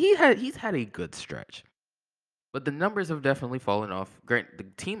 he's had a good stretch. But the numbers have definitely fallen off. Great, the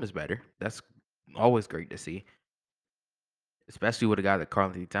team is better. That's always great to see, especially with a guy like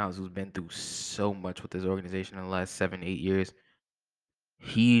Karl-Anthony Towns, who's been through so much with his organization in the last 7, 8 years.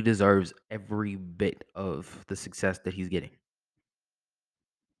 He deserves every bit of the success that he's getting.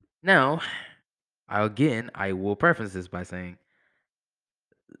 Now, I will preface this by saying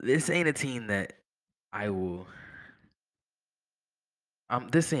this ain't a team that I will.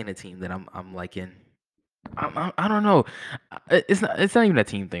 This ain't a team that I'm liking. I don't know. It's not even a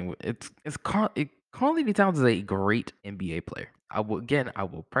team thing. Karl-Anthony Towns is a great NBA player. I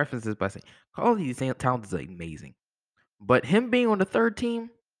will preface this by saying Karl-Anthony Towns is amazing, but him being on the third team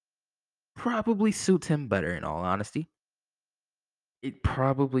probably suits him better. In all honesty, it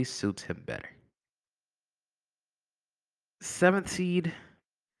probably suits him better. Seventh seed,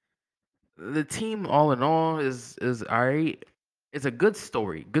 the team all in all is all right. It's a good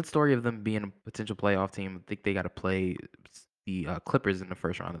story. Good story of them being a potential playoff team. I think they got to play the Clippers in the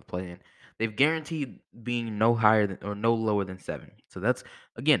first round of the play-in. They've guaranteed being no higher than or no lower than 7. So that's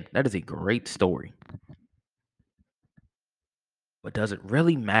again, that is a great story. But does it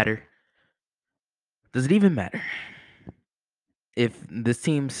really matter? Does it even matter? If this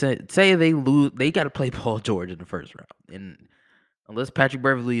team say they lose, they got to play Paul George in the first round. And unless Patrick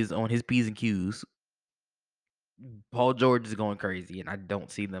Beverly is on his P's and Q's, Paul George is going crazy, and I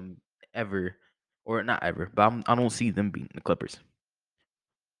don't see them ever, or not ever, but I don't see them beating the Clippers.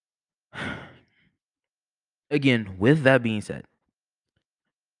 Again, with that being said,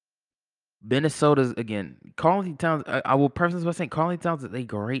 Minnesota's again, Karl-Anthony Towns. I will preface this by saying Karl-Anthony Towns is a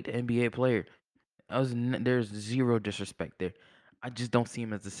great NBA player. There's zero disrespect there. I just don't see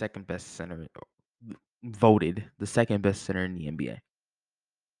him as the second best center, voted the second best center in the NBA.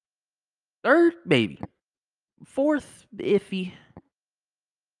 Third, maybe. Fourth, iffy.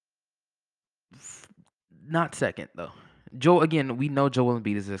 Not second though. Joe again, we know Joel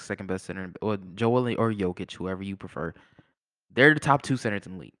Embiid is the second best center, or Joel or Jokic, whoever you prefer. They're the top 2 centers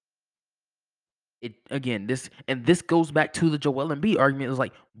in the league. It again, this goes back to the Joel Embiid argument. It was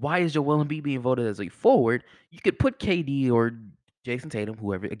like, why is Joel Embiid being voted as a forward? You could put KD or Jason Tatum,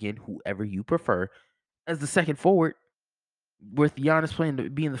 whoever you prefer, as the second forward, with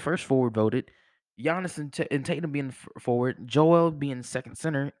Giannis being the first forward voted, Giannis and Tatum being forward, Joel being second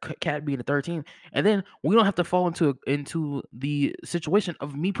center, Cat being the third team, and then we don't have to fall into the situation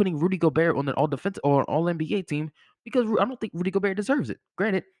of me putting Rudy Gobert on the all defense or all NBA team because I don't think Rudy Gobert deserves it.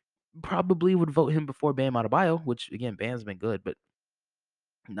 Granted, probably would vote him before Bam Adebayo, which again Bam's been good, but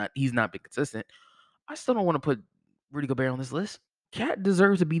he's not been consistent. I still don't want to put Rudy Gobert on this list. Cat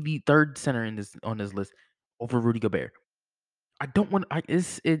deserves to be the third center on this list over Rudy Gobert. I don't want.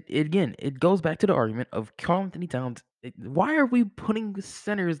 It again. It goes back to the argument of Karl-Anthony Towns. Why are we putting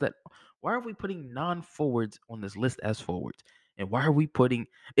centers that? Why are we putting non-forwards on this list as forwards? And why are we putting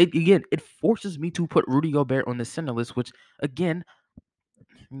it again? It forces me to put Rudy Gobert on the center list, which again,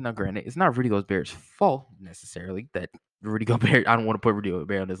 now granted, it's not Rudy Gobert's fault necessarily that Rudy Gobert. I don't want to put Rudy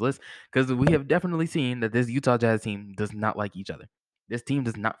Gobert on this list because we have definitely seen that this Utah Jazz team does not like each other. This team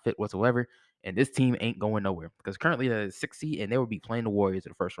does not fit whatsoever, and this team ain't going nowhere because currently they're the 6th seed and they will be playing the Warriors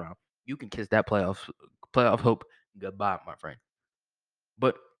in the first round. You can kiss that playoff hope goodbye, my friend.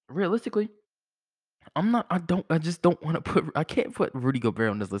 But realistically, I'm not. I don't. I just don't want to put. I can't put Rudy Gobert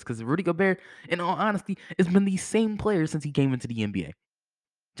on this list because Rudy Gobert, in all honesty, has been the same player since he came into the NBA.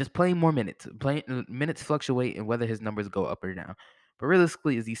 Just playing more minutes. Playing minutes fluctuate and whether his numbers go up or down. But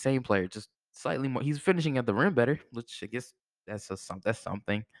realistically, is the same player, just slightly more. He's finishing at the rim better, which I guess that's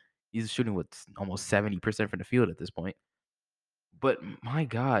something. He's shooting with almost 70% from the field at this point. But my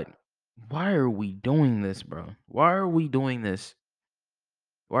God, why are we doing this, bro? Why are we doing this?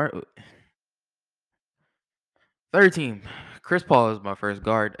 Why? Third team, Chris Paul is my first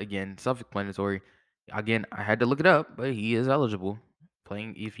guard. Again, self-explanatory. Again, I had to look it up, but he is eligible.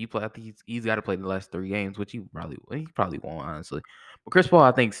 Playing if he play, I think he's got to play the last 3 games, which he probably won't honestly. But Chris Paul,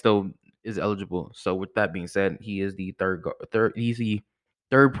 I think, still is eligible. So with that being said, he is the third. He's the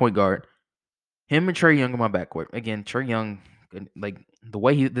third point guard. Him and Trey Young in my backcourt. Again, Trey Young, like the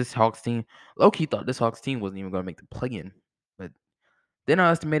way this Hawks team, low key thought this Hawks team wasn't even going to make the play-in, but then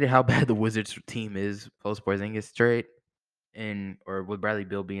I estimated how bad the Wizards team is post Porzingis trade, and or with Bradley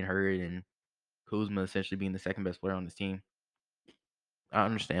Beal being hurt and Kuzma essentially being the second best player on this team. I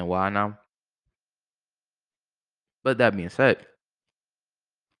understand why now. But that being said,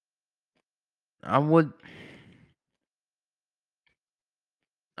 I would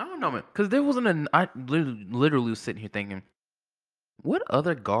I don't know, man, because there wasn't an I literally was sitting here thinking, what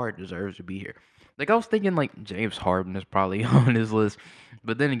other guard deserves to be here? Like I was thinking, like James Harden is probably on this list,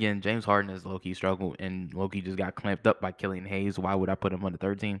 but then again, James Harden has low key struggled, and low key just got clamped up by Killian Hayes. Why would I put him on the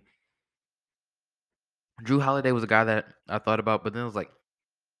third team? Drew Holiday was a guy that I thought about, but then it was like,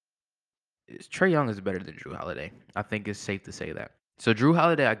 Trey Young is better than Drew Holiday. I think it's safe to say that. So Drew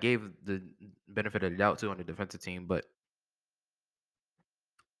Holiday, I gave the benefit of the doubt to on the defensive team, but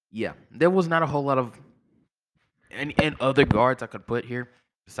yeah, there was not a whole lot of and other guards I could put here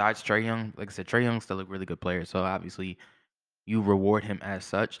besides Trey Young. Like I said, Trey Young's still a really good player, so obviously you reward him as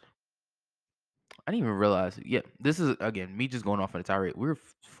such. I didn't even realize. Yeah, this is again me just going off on a tirade. We're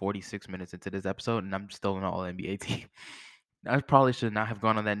 46 minutes into this episode, and I'm still an All NBA team. I probably should not have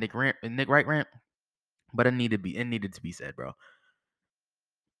gone on that Nick Wright rant, but it needed to be said, bro.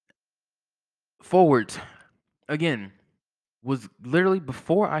 Forwards again was literally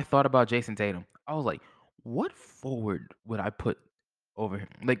before I thought about Jason Tatum. I was like, what forward would I put over him?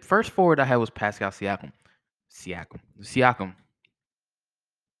 Like first forward I had was Pascal Siakam. Siakam.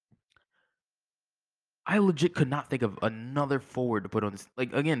 I legit could not think of another forward to put on this.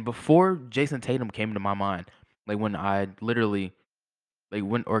 Like again, before Jason Tatum came to my mind, like when I literally like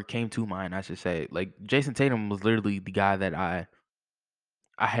when or came to mind, I should say, like Jason Tatum was literally the guy that I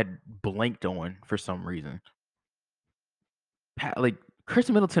had blanked on for some reason. Like Chris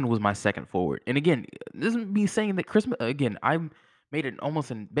Middleton was my second forward, and again, this is me saying that again, I made it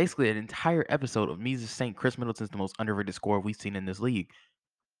almost basically an entire episode of me just saying Chris Middleton's the most underrated scorer we've seen in this league.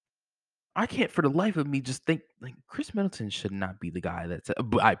 I can't for the life of me just think like Chris Middleton should not be the guy that's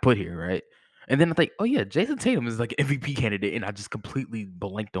I put here, right? And then I think, oh yeah, Jason Tatum is like an MVP candidate, and I just completely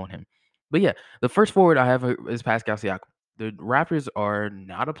blanked on him. But yeah, the first forward I have is Pascal Siakam. The Raptors are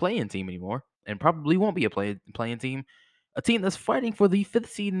not a playing team anymore, and probably won't be a playing team. A team that's fighting for the fifth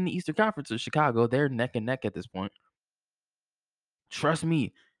seed in the Eastern Conference is Chicago. They're neck and neck at this point. Trust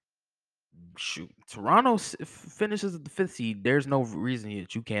me, shoot, Toronto finishes at the fifth seed. There's no reason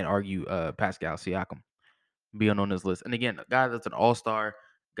that you can't argue Pascal Siakam being on this list. And again, a guy that's an all-star,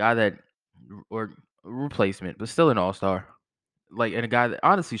 guy that or replacement, but still an all-star. Like and a guy that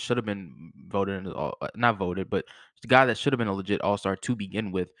honestly should have been voted in not voted, but the guy that should have been a legit all-star to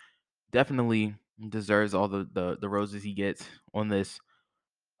begin with. Definitely deserves all the roses he gets on this.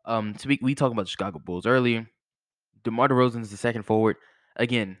 We talked about the Chicago Bulls earlier. DeMar DeRozan is the second forward.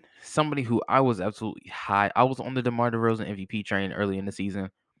 Again, somebody who I was absolutely high. I was on the DeMar DeRozan MVP train early in the season.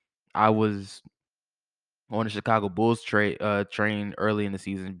 I was on the Chicago Bulls train early in the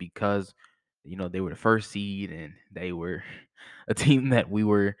season because they were the first seed and they were a team that we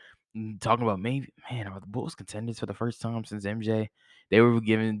were talking about. Maybe man, are the Bulls contenders for the first time since MJ? They were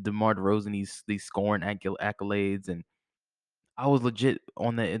giving DeMar DeRozan these scoring accolades, and I was legit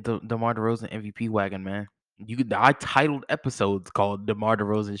on the DeMar DeRozan MVP wagon, man. I titled episodes called "DeMar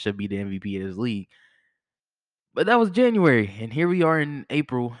DeRozan should be the MVP of this league." But that was January, and here we are in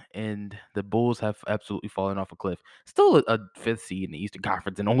April, and the Bulls have absolutely fallen off a cliff. Still a fifth seed in the Eastern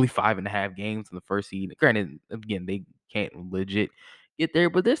Conference, and only 5.5 games in the first seed. Granted, again, they can't legit get there,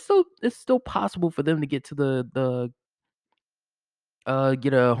 but it's still possible for them to get to the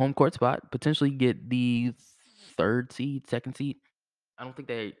get a home court spot, potentially get the third seed, second seed. I don't think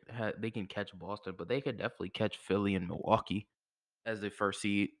they can catch Boston, but they could definitely catch Philly and Milwaukee as the first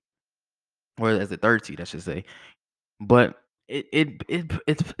seed or as the third seed, I should say. But it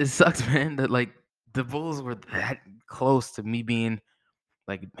sucks, man, that like the Bulls were that close to me being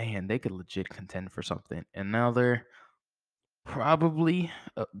like, man, they could legit contend for something, and now they're probably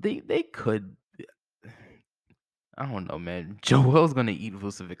they could. I don't know, man. Joel's gonna eat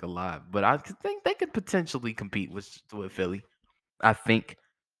Vucevic alive, but I think they could potentially compete with Philly. I think.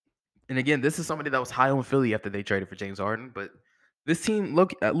 And again, this is somebody that was high on Philly after they traded for James Harden, but this team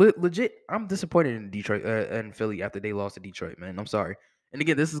look legit. I'm disappointed in Detroit and Philly after they lost to Detroit, man. I'm sorry. And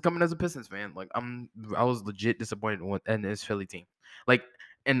again, this is coming as a Pistons fan. Like I was legit disappointed in this Philly team. Like,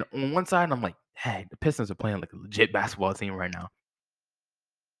 and on one side, I'm like, hey, the Pistons are playing like a legit basketball team right now.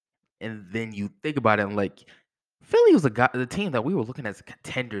 And then you think about it, and like Philly was the team that we were looking as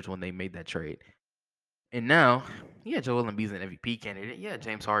contenders when they made that trade. And now, yeah, Joel Embiid's an MVP candidate. Yeah,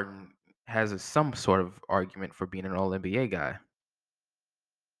 James Harden has some sort of argument for being an All NBA guy,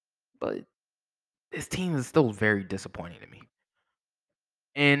 but this team is still very disappointing to me.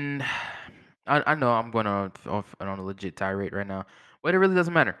 And I know I'm going off on a legit tirade right now, but it really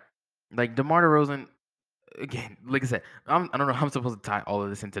doesn't matter. Like DeMar DeRozan, again, like I said, I don't know how I'm supposed to tie all of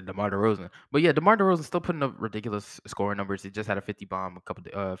this into DeMar DeRozan, but yeah, DeMar DeRozan still putting up ridiculous scoring numbers. He just had a 50 bomb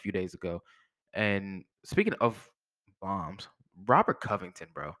a few days ago. And speaking of bombs, Robert Covington,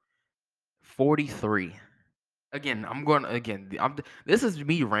 bro, 43. Again, I'm going again. This is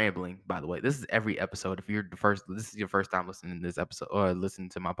me rambling. By the way, this is every episode. If you're the first, this is your first time listening to this episode or listening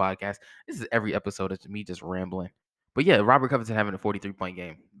to my podcast. This is every episode. It's me just rambling. But yeah, Robert Covington having a 43-point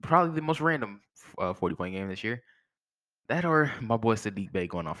game, probably the most random 40-point game this year. That or my boy Sadiq Bey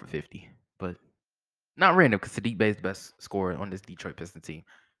going off for 50, but not random because Sadiq Bey is the best scorer on this Detroit Pistons team,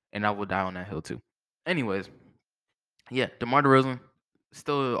 and I will die on that hill too. Anyways, yeah, DeMar DeRozan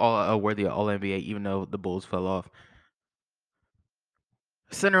still worthy of All NBA, even though the Bulls fell off.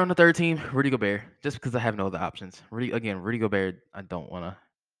 Center on the third team, Rudy Gobert, just because I have no other options. Rudy Gobert, I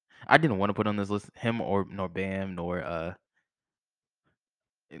didn't want to put on this list him or nor Bam nor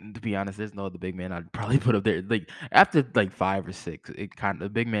and to be honest, there's no other big man I'd probably put up there. Like after like 5 or 6, it kind of the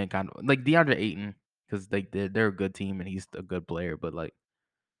big man kind of like DeAndre Ayton because they're a good team and he's a good player, but like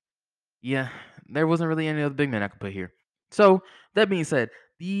yeah, there wasn't really any other big man I could put here. So that being said,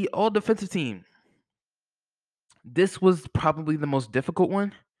 the all defensive team, this was probably the most difficult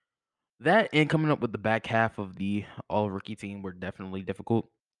one. That and coming up with the back half of the all rookie team were definitely difficult.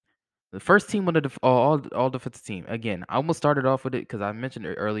 The first team on the all defensive team. Again, I almost started off with it because I mentioned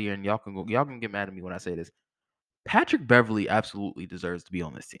it earlier, and y'all can get mad at me when I say this. Patrick Beverly absolutely deserves to be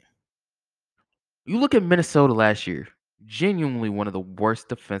on this team. You look at Minnesota last year, genuinely one of the worst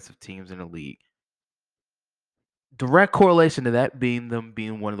defensive teams in the league. Direct correlation to that being them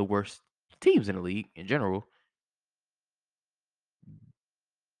being one of the worst teams in the league in general.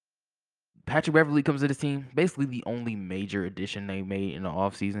 Patrick Beverly comes to this team, basically the only major addition they made in the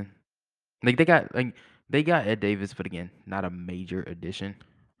offseason. They got Ed Davis, but again, not a major addition.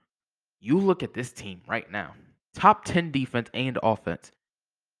 You look at this team right now, top 10 defense and offense.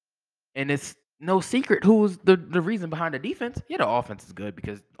 And it's no secret who's the reason behind the defense. Yeah, the offense is good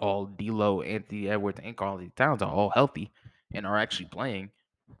because all D'Lo, Anthony Edwards, and Karl Towns are all healthy and are actually playing.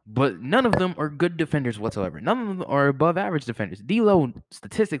 But none of them are good defenders whatsoever. None of them are above average defenders. D'Lo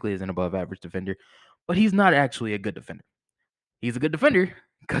statistically is an above average defender, but he's not actually a good defender. He's a good defender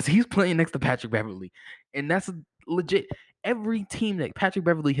because he's playing next to Patrick Beverly, and that's legit. Every team that Patrick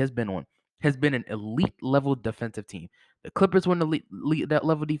Beverly has been on has been an elite level defensive team. The Clippers were an elite that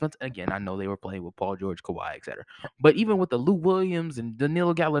level defense. Again, I know they were playing with Paul George, Kawhi, etc. But even with the Lou Williams and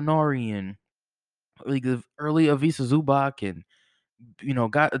Danilo Gallinari and early Avisa Zubac and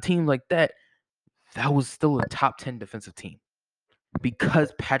got a team like that, that was still a top 10 defensive team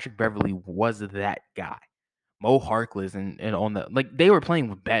because Patrick Beverly was that guy. Mo Harkless and on the they were playing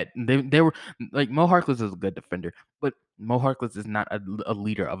with bad. They were like Mo Harkless is a good defender, but Mo Harkless is not a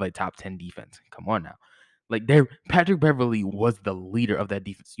leader of a top 10 defense. Come on now. Like Patrick Beverly was the leader of that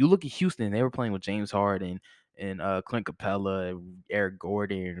defense. You look at Houston, they were playing with James Harden and Clint Capella, Eric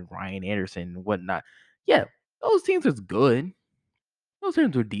Gordon, and Ryan Anderson and whatnot. Yeah, those teams was good. Those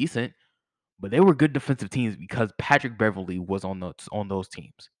teams were decent, but they were good defensive teams because Patrick Beverly was on those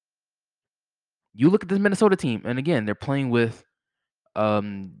teams. You look at this Minnesota team, and again, they're playing with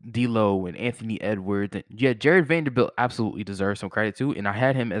D'Lo and Anthony Edwards. And yeah, Jared Vanderbilt absolutely deserves some credit too. And I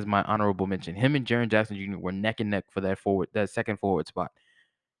had him as my honorable mention. Him and Jaren Jackson Jr. were neck and neck for that second forward spot.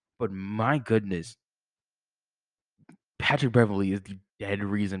 But my goodness, Patrick Beverly is the dead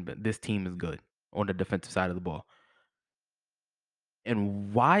reason that this team is good on the defensive side of the ball.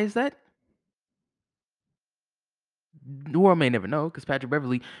 And why is that? The world may never know because Patrick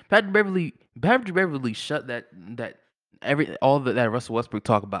Beverly shut that all that Russell Westbrook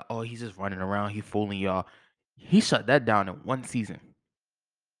talk about, oh, he's just running around, he fooling y'all. He shut that down in one season.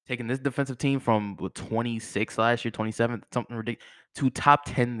 Taking this defensive team from 26 last year, 27th, something ridiculous, to top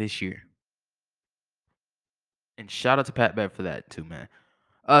 10 this year. And shout out to Pat Bev for that too, man.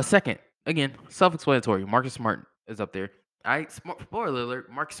 Second, again, self-explanatory. Marcus Smart is up there. Spoiler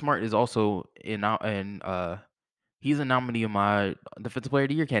alert: Marcus Smart is also he's a nominee of my defensive player of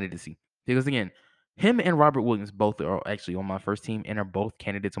the year candidacy because again, him and Robert Williams both are actually on my first team and are both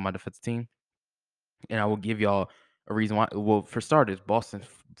candidates on my defensive team. And I will give y'all a reason why. Well, for starters, Boston's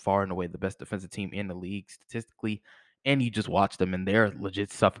far and away the best defensive team in the league statistically, and you just watch them and they're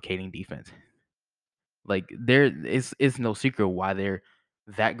legit suffocating defense. Like there it's no secret why they're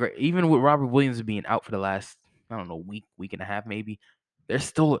that great. Even with Robert Williams being out for the last, I don't know, week and a half maybe, they're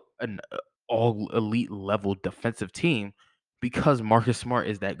still an all elite level defensive team because Marcus Smart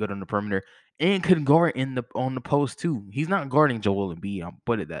is that good on the perimeter and can guard on the post too. He's not guarding Joel Embiid, I'll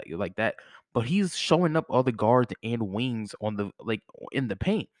put it that like that, but he's showing up other guards and wings on the in the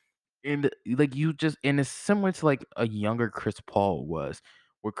paint. And like you just and it's similar to like a younger Chris Paul was,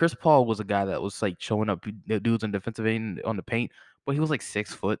 where Chris Paul was a guy that was like showing up the dudes on defensive end on the paint, but he was like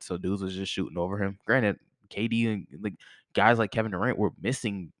 6 foot, so dudes was just shooting over him. Granted, KD and like guys like Kevin Durant were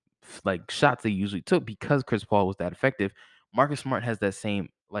missing like shots they usually took because Chris Paul was that effective. Marcus Smart has that same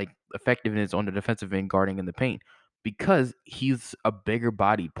like effectiveness on the defensive end guarding in the paint because he's a bigger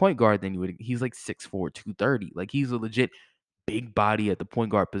body point guard than you would. He's like 6'4", 230. Like he's a legit big body at the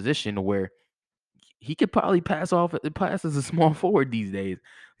point guard position where he could probably pass as a small forward these days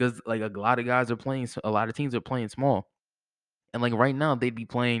because like a lot of guys are playing, a lot of teams are playing small. And like right now, they'd be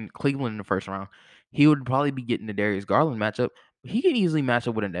playing Cleveland in the first round. He would probably be getting the Darius Garland matchup. He could easily match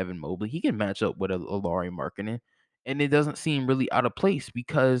up with an Evan Mobley. He can match up with a Laurie Markkinen, and it doesn't seem really out of place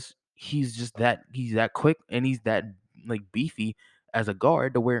because he's that quick and he's that like beefy as a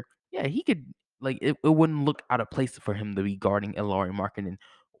guard to where he could like it wouldn't look out of place for him to be guarding a Laurie Markkinen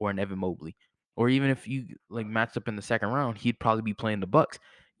or an Evan Mobley. Or even if you like matched up in the second round, he'd probably be playing the Bucks.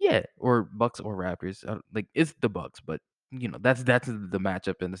 Yeah, or Bucks or Raptors. Like it's the Bucks, but that's the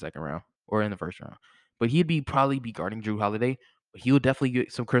matchup in the second round or in the first round. But he'd probably be guarding Drew Holiday, but he would definitely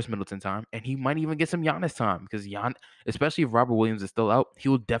get some Chris Middleton time, and he might even get some Giannis time because especially if Robert Williams is still out, he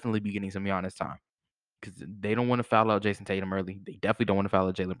will definitely be getting some Giannis time because they don't want to foul out Jason Tatum early. They definitely don't want to foul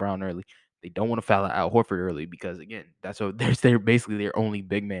out Jaylen Brown early. They don't want to foul out Al Horford early because again, that's what they're basically their only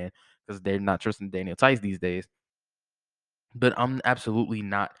big man because they're not trusting Daniel Tice these days. But I'm absolutely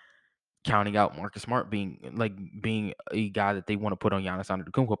not counting out Marcus Smart being a guy that they want to put on Giannis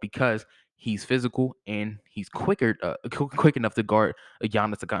Antetokounmpo because he's physical and he's quick enough to guard a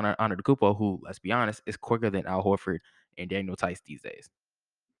Giannis Antetokounmpo who, let's be honest, is quicker than Al Horford and Daniel Tice these days.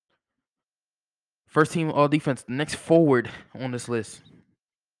 First team all defense. Next forward on this list,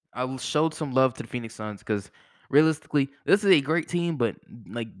 I showed some love to the Phoenix Suns because realistically, this is a great team, but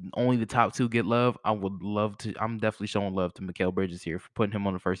like only the top two get love. I'm definitely showing love to Mikal Bridges here for putting him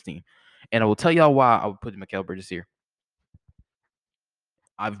on the first team. And I will tell y'all why I would put Mikal Bridges here.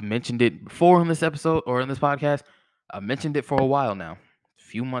 I've mentioned it before on this episode or in this podcast. I've mentioned it for a while now, a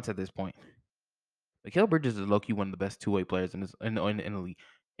few months at this point. Mikal Bridges is low-key one of the best two-way players in the league.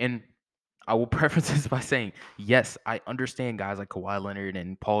 And I will preface this by saying, yes, I understand guys like Kawhi Leonard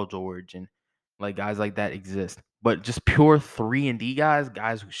and Paul George and like guys like that exist. But just pure 3-and-D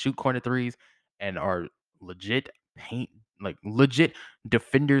guys who shoot corner threes and are legit legit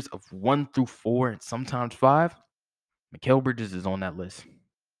defenders of 1 through 4 and sometimes 5, Mikal Bridges is on that list.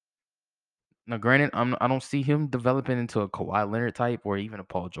 Now, granted, I don't see him developing into a Kawhi Leonard type or even a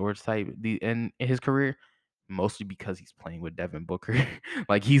Paul George type in his career, mostly because he's playing with Devin Booker.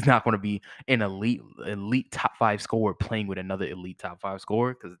 Like he's not going to be an elite top 5 scorer playing with another elite top 5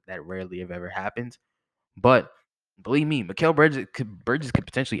 scorer because that rarely if ever happens. But believe me, Mikal Bridges could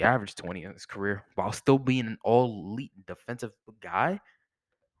potentially average 20 in his career while still being an all elite defensive guy.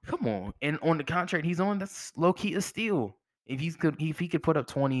 Come on. And on the contract he's on, that's low key a steal. If he could put up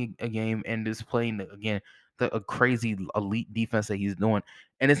 20 a game and is playing a crazy elite defense that he's doing.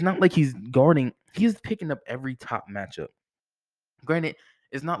 And it's not like he's picking up every top matchup. Granted,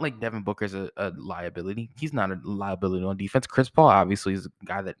 it's not like Devin Booker's a liability. He's not a liability on defense. Chris Paul obviously is a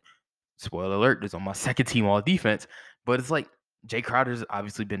guy that, spoiler alert, is on my second team all defense. But it's like Jay Crowder's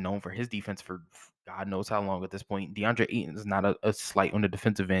obviously been known for his defense for God knows how long at this point. DeAndre Ayton is not a slight on the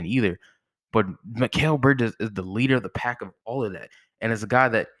defensive end either. But Mikal Bridges is the leader of the pack of all of that. And as a guy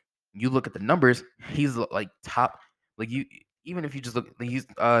that you look at the numbers, he's like top, like you, even if you just look, he's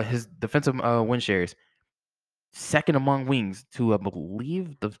his defensive win shares, second among wings to, I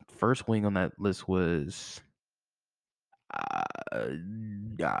believe the first wing on that list was,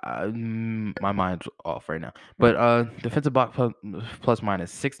 Uh, my mind's off right now. But defensive box plus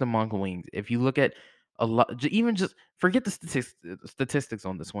minus sixth among wings. If you look at a lot, even just forget the statistics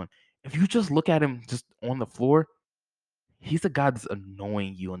on this one. If you just look at him just on the floor, he's a guy that's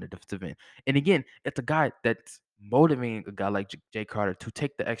annoying you on the defensive end. And again, it's a guy that's motivating a guy like Jay Carter to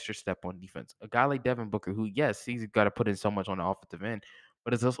take the extra step on defense. A guy like Devin Booker, who, yes, he's got to put in so much on the offensive end,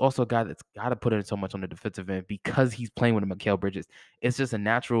 but it's also a guy that's got to put in so much on the defensive end because he's playing with Mikal Bridges. It's just a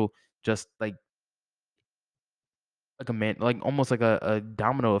natural, just like a man, like almost like a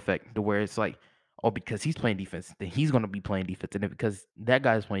domino effect to where it's like, oh, because he's playing defense, then he's gonna be playing defense. And then because that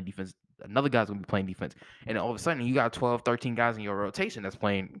guy's playing defense, another guy's gonna be playing defense. And then all of a sudden you got 12, 13 guys in your rotation that's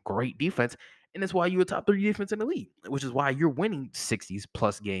playing great defense. And that's why you're a top 30 defense in the league, which is why you're winning 60s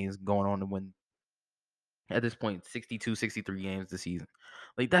plus games going on to win at this point 62, 63 games this season.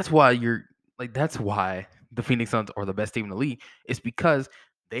 That's why the Phoenix Suns are the best team in the league. It's because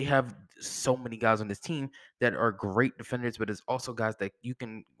they have so many guys on this team that are great defenders, but it's also guys that you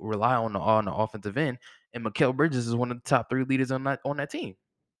can rely on the offensive end. And Mikal Bridges is one of the top 3 leaders on that team.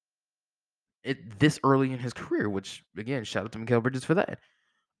 This early in his career, which again, shout out to Mikal Bridges for that.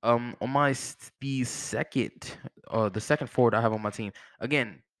 On my the second forward I have on my team.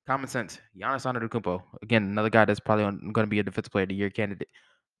 Again, common sense. Giannis Antetokounmpo. Again, another guy that's probably going to be a defensive player of the year candidate.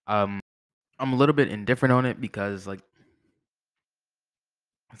 I'm a little bit indifferent on it because it's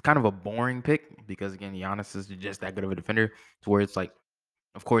kind of a boring pick because again, Giannis is just that good of a defender to where it's like,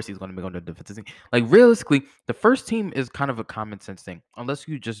 of course he's going to be on the defensive team. Like realistically, the first team is kind of a common sense thing, unless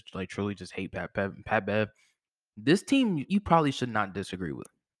you just like truly just hate Pat Bev. This team you probably should not disagree with.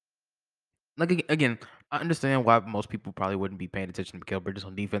 Like again, I understand why most people probably wouldn't be paying attention to Mikal Bridges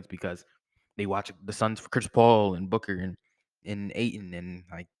on defense because they watch the Suns for Chris Paul and Booker and Aiton and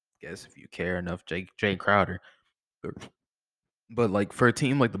I guess if you care enough, Jay Crowder. But like for a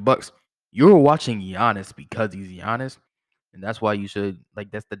team like the Bucks, you're watching Giannis because he's Giannis, and that's why you should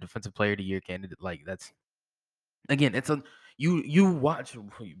like that's the defensive player of the year candidate. Like that's again, it's a you watch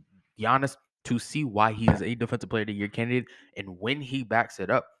Giannis to see why he is a defensive player of the year candidate, and when he backs it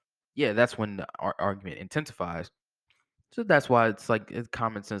up, yeah, that's when the argument intensifies. So that's why it's like a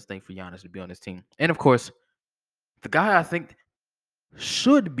common sense thing for Giannis to be on this team. And of course, the guy I think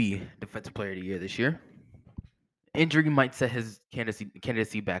should be defensive player of the year this year. Injury might set his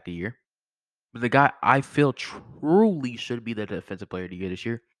candidacy back a year. But the guy I feel truly should be the defensive player of the year this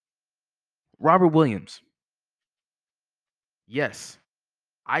year, Robert Williams. Yes,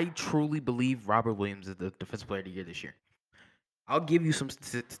 I truly believe Robert Williams is the defensive player of the year this year. I'll give you some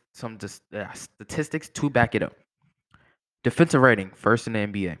statistics to back it up. Defensive rating, first in the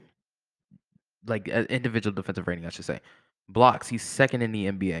NBA. Like individual defensive rating, I should say. Blocks, he's second in the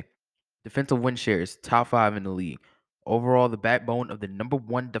NBA. Defensive win shares, top 5 in the league. Overall, the backbone of the number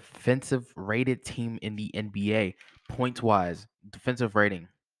 1 defensive rated team in the NBA. Points wise, defensive rating,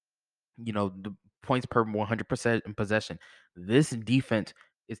 the points per 100% in possession. This defense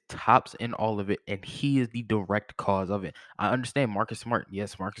is tops in all of it, and he is the direct cause of it. I understand Marcus Smart.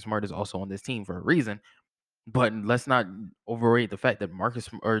 Yes, Marcus Smart is also on this team for a reason, but let's not overrate the fact that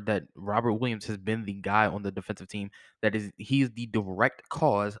that Robert Williams has been the guy on the defensive team he is the direct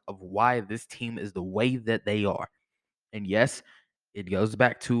cause of why this team is the way that they are. And yes, it goes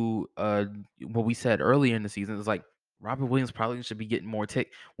back to what we said earlier in the season. It's like Robert Williams probably should be getting more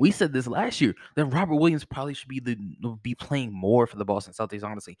tick. We said this last year. Then Robert Williams probably should be playing more for the Boston Celtics,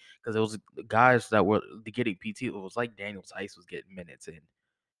 honestly, because it was guys that were getting PT. It was like Daniel Tice was getting minutes in,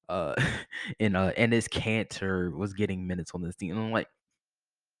 uh, and his Cantor was getting minutes on this team. And I'm like,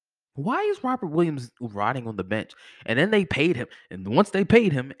 why is Robert Williams riding on the bench? And then they paid him. And once they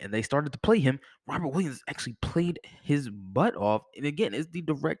paid him and they started to play him, Robert Williams actually played his butt off. And again, it's the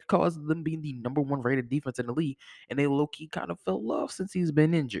direct cause of them being the number 1 rated defense in the league. And they low-key kind of fell off since he's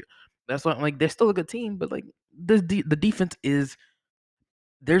been injured. That's why like they're still a good team, but like the defense is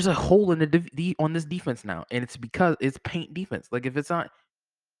there's a hole in on this defense now. And it's because it's paint defense. Like if it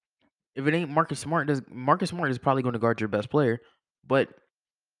ain't Marcus Smart is probably going to guard your best player. But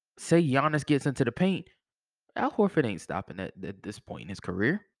say Giannis gets into the paint, Al Horford ain't stopping at this point in his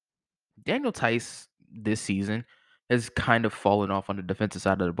career. Daniel Tice this season has kind of fallen off on the defensive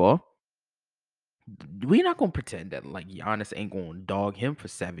side of the ball. We're not gonna pretend that like Giannis ain't gonna dog him for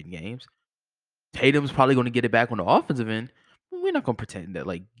 7 games. Tatum's probably gonna get it back on the offensive end. We're not gonna pretend that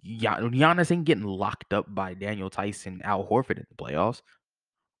like Giannis ain't getting locked up by Daniel Tice and Al Horford in the playoffs,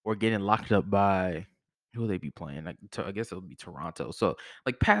 or getting locked up by who they be playing? Like, I guess it'll be Toronto. So,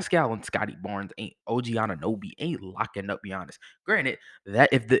 like, Pascal and Scotty Barnes ain't OG Anunoby ain't locking up Giannis. Granted, that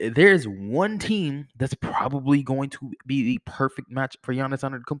if there's one team that's probably going to be the perfect match for Giannis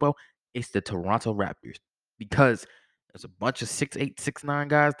Antetokounmpo, it's the Toronto Raptors because there's a bunch of 6'8", 6'9"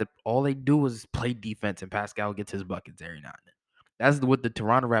 guys that all they do is play defense, and Pascal gets his buckets every now and then. That's what the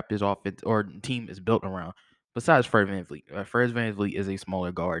Toronto Raptors offense or team is built around. Besides Fred VanVleet, Fred VanVleet is a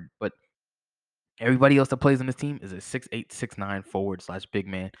smaller guard, but everybody else that plays on this team is a 6'8", 6'9" forward slash big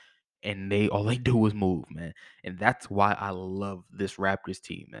man, and all they do is move, man. And that's why I love this Raptors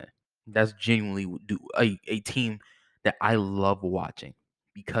team, man. That's genuinely a team that I love watching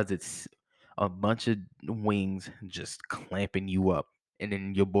because it's a bunch of wings just clamping you up. And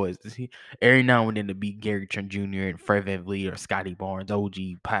then your boys, every now and then to be Gary Trent Jr. and Fred VanVleet or Scotty Barnes, OG,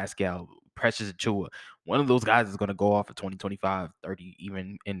 Pascal, Precious Achua. One of those guys is going to go off for 20, 25, 30,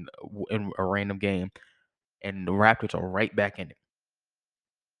 even in a random game. And the Raptors are right back in it.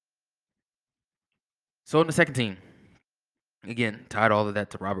 So in the second team, again, tied all of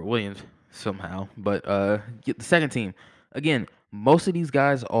that to Robert Williams somehow. But get the second team. Again, most of these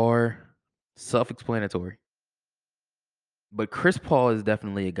guys are self-explanatory. But Chris Paul is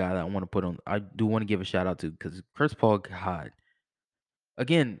definitely a guy that I want to put on. I do want to give a shout out to because Chris Paul, God,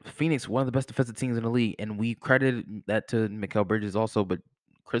 again, Phoenix, one of the best defensive teams in the league, and we credited that to Mikal Bridges also. But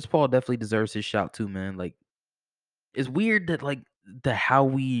Chris Paul definitely deserves his shout too, man. Like, it's weird that like the how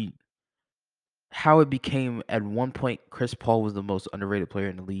it became at one point Chris Paul was the most underrated player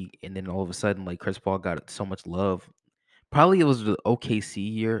in the league, and then all of a sudden, like Chris Paul got so much love. Probably it was the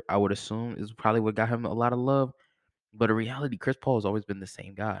OKC year, I would assume, is probably what got him a lot of love. But in reality, Chris Paul has always been the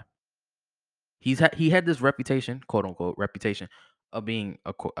same guy. He had this reputation, quote unquote reputation, of being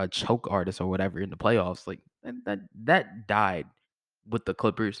a choke artist or whatever in the playoffs. Like that died with the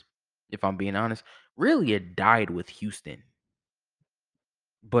Clippers. If I'm being honest, really, it died with Houston,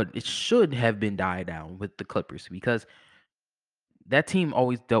 but it should have been died down with the Clippers because that team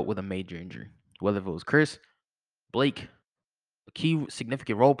always dealt with a major injury, whether it was Chris, Blake, a key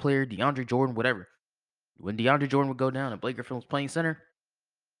significant role player, DeAndre Jordan, whatever. When DeAndre Jordan would go down and Blake Griffin was playing center,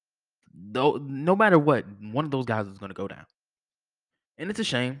 though, no matter what, one of those guys is going to go down. And it's a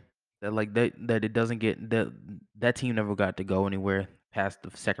shame that like that it doesn't get that team never got to go anywhere past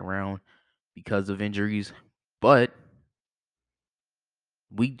the second round because of injuries. But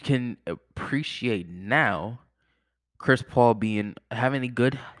we can appreciate now Chris Paul being having a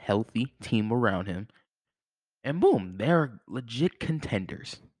good, healthy team around him. And boom, they're legit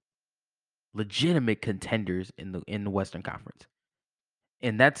contenders. Legitimate contenders in the Western Conference.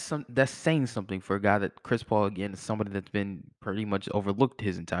 And that's saying something for a guy that Chris Paul again is somebody that's been pretty much overlooked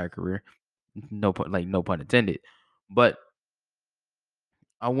his entire career. No pun intended. But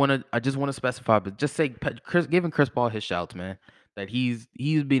I just want to specify, but just say giving Chris Paul his shouts, man. That he's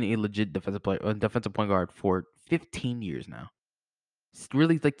been a legit defensive point guard for 15 years now. It's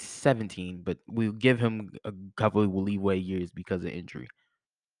really like 17, but we'll give him a couple of leeway years because of injury.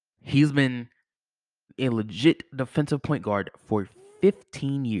 He's been a legit defensive point guard for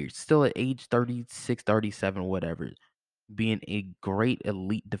 15 years, still at age 36, 37, whatever, being a great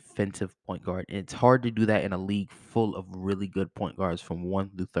elite defensive point guard. And it's hard to do that in a league full of really good point guards from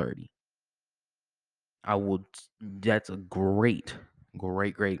 1 through 30. That's a great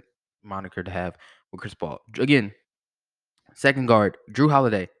moniker to have with Chris Paul. Again, second guard, Drew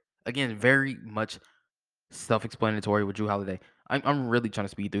Holiday. Again, very much self-explanatory with Drew Holiday. I'm really trying to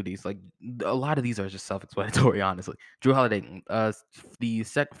speed through these. Like a lot of these are just self-explanatory, honestly. Drew Holiday. The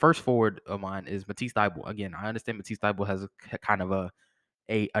first forward of mine is Matisse Thybulle. Again, I understand Matisse Thybulle has a kind of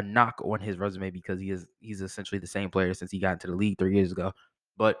a knock on his resume because he's essentially the same player since he got into the league 3 years ago.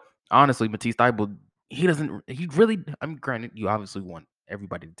 But honestly, Matisse Thybulle, he really, I mean, granted, you obviously want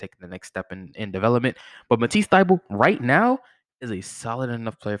everybody to take the next step in development, but Matisse Thybulle right now is a solid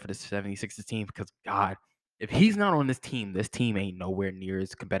enough player for the 76ers team because God, if he's not on this team ain't nowhere near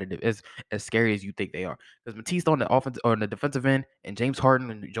as competitive as scary as you think they are. Because Matisse on the offense or on the defensive end, and James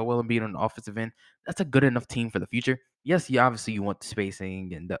Harden and Joel Embiid on the offensive end, that's a good enough team for the future. Yes, obviously you want the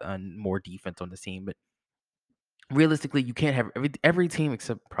spacing and more defense on the team, but realistically, you can't have every team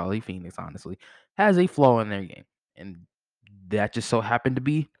except probably Phoenix. Honestly, has a flaw in their game, and that just so happened to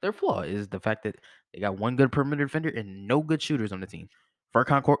be their flaw is the fact that they got one good perimeter defender and no good shooters on the team.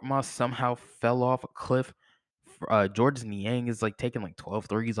 Furkan Korkmaz somehow fell off a cliff. Jordan Niang is like taking like 12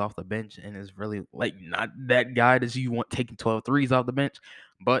 threes off the bench and is really like not that guy that you want taking 12 threes off the bench.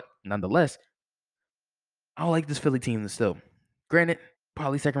 But nonetheless, I like this Philly team still. Granted,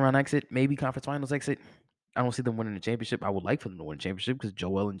 probably second round exit, maybe conference finals exit. I don't see them winning the championship. I would like for them to win the championship because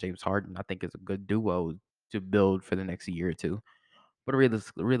Joel and James Harden, I think, is a good duo. to build for the next year or two. But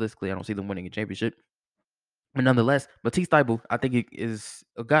realistically, I don't see them winning a championship. But nonetheless, Matisse Thybulle, I think, is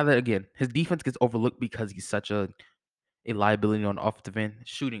a guy that, again, his defense gets overlooked because he's such a liability on the offensive end,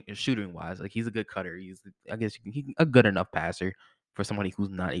 shooting wise. Like, he's a good cutter. He's, I guess, he's a good enough passer for somebody who's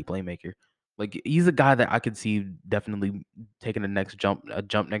not a playmaker. Like, he's a guy that I could see definitely taking the next jump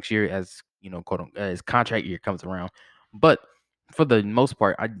next year, as quote unquote, as contract year comes around. But for the most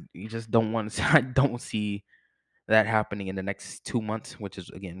part, I you just don't want to. I don't see that happening in the next 2 months, which is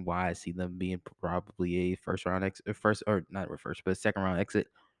again why I see them being probably a first round exit, first or not first, but second round exit.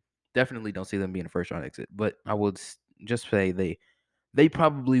 Definitely don't see them being a first round exit, but I would just say they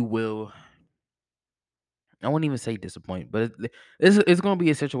probably will. I wouldn't even say disappoint, but it's going to be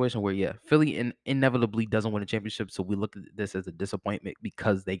a situation where, yeah, Philly inevitably doesn't win a championship, so we look at this as a disappointment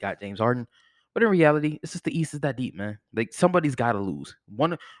because they got James Harden. But in reality, it's just the East is that deep, man. Like, somebody's got to lose.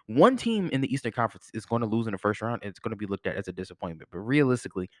 One team in the Eastern Conference is going to lose in the first round, and it's going to be looked at as a disappointment. But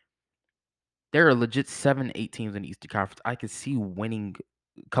realistically, there are legit 7, 8 teams in the Eastern Conference. I could see winning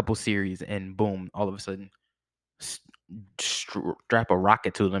a couple series, and boom, all of a sudden s- strap a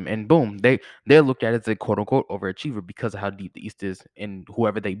rocket to them, and boom, they're looked at as a quote unquote overachiever because of how deep the East is, and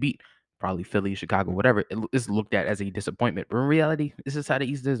whoever they beat, probably Philly, Chicago, whatever, is looked at as a disappointment. But in reality, this is how the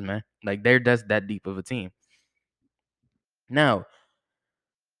East is, man. Like, they're just that deep of a team. Now,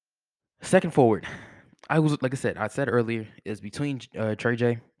 second forward, I was like I said earlier, is between Trey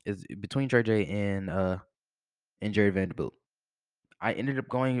J and Jerry Vanderbilt. I ended up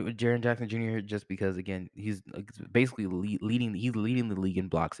going with Jaren Jackson Jr. just because, again, he's like, basically leading. He's leading the league in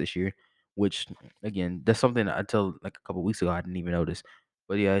blocks this year, which, again, that's something that until like a couple weeks ago I didn't even notice.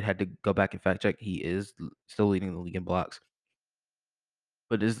 But yeah, I had to go back and fact check. He is still leading the league in blocks,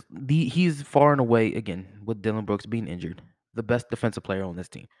 but he's far and away, again, with Dylan Brooks being injured, the best defensive player on this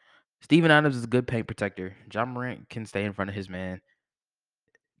team. Steven Adams is a good paint protector. John Morant can stay in front of his man.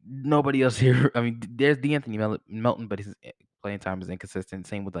 Nobody else here. I mean, there's D'Anthony Melton, but his playing time is inconsistent.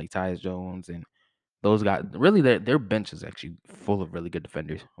 Same with like Tyus Jones and those guys. Really, their bench is actually full of really good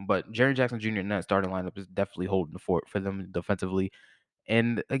defenders. But Jerry Jackson Jr. in that starting lineup is definitely holding the fort for them defensively.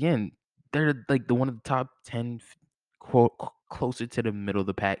 And again, they're like the one of the top 10, quote, closer to the middle of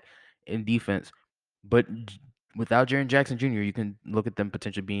the pack in defense. But without Jaren Jackson Jr., you can look at them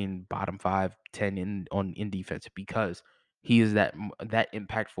potentially being bottom 5, 10 in defense because he is that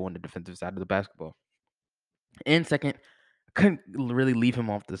impactful on the defensive side of the basketball. And second, I couldn't really leave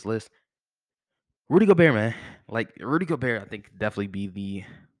him off this list. Rudy Gobert, man, like Rudy Gobert, I think definitely be the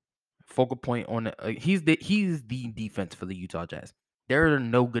focal point on. He's the defense for the Utah Jazz. There are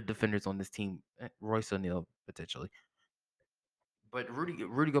no good defenders on this team. Royce O'Neal potentially, but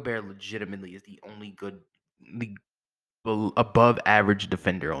Rudy Gobert legitimately is the only good, the above average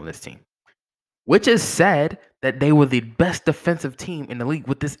defender on this team. Which is sad that they were the best defensive team in the league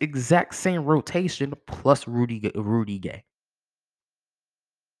with this exact same rotation plus Rudy Gay.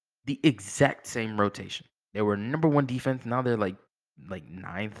 The exact same rotation. They were number one defense. Now they're like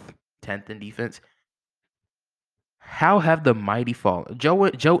ninth, 10th in defense. How have the mighty fallen?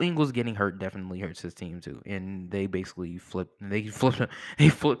 Joe Ingles getting hurt definitely hurts his team too, and they basically flipped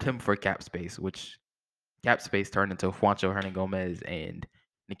him for cap space, which cap space turned into Juancho Hernan Gomez and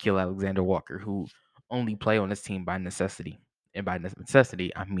Nikhil Alexander Walker, who only play on this team by necessity, and by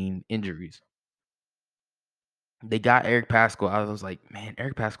necessity I mean injuries. They got Eric Pascal. I was like, man,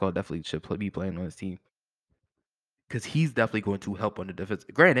 Eric Pascal definitely should be playing on this team because he's definitely going to help on the defense.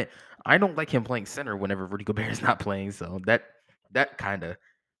 Granted, I don't like him playing center whenever Rudy Gobert is not playing, so that kind of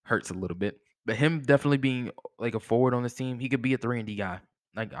hurts a little bit. But him definitely being like a forward on this team, he could be a 3-and-D guy.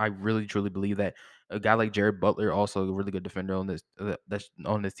 Like, I really truly believe that a guy like Jared Butler, also a really good defender on that's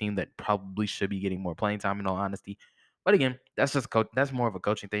on this team, that probably should be getting more playing time, in all honesty. But again, that's just coach. That's more of a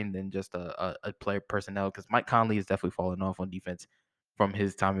coaching thing than just a player personnel, because Mike Conley is definitely falling off on defense from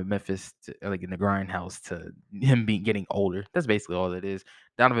his time in Memphis to like in the grindhouse to him being getting older. That's basically all it is.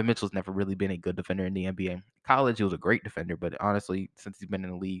 Donovan Mitchell's never really been a good defender in the NBA. College, he was a great defender, but honestly, since he's been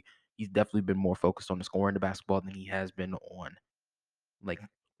in the league, he's definitely been more focused on the scoring the basketball than he has been on like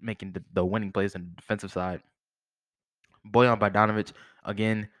making the winning plays on the defensive side. Boyan Bogdanovic,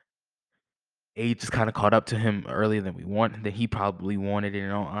 again, age just kind of caught up to him earlier than he probably wanted it,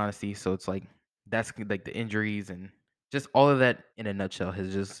 in all honesty. So it's like that's like the injuries and just all of that in a nutshell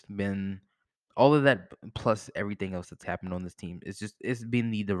has just been all of that plus everything else that's happened on this team. It's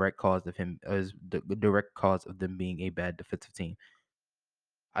been the direct cause of him as the direct cause of them being a bad defensive team.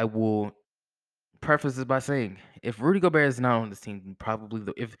 I will preface this by saying if Rudy Gobert is not on this team, probably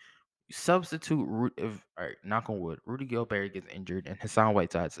if substitute if all right, knock on wood, Rudy Gobert gets injured and Hassan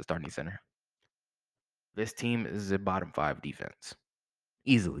Whiteside's the starting center. This team is a bottom 5 defense.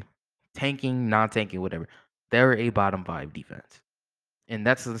 Easily. Tanking, non-tanking, whatever. They're a bottom 5 defense. And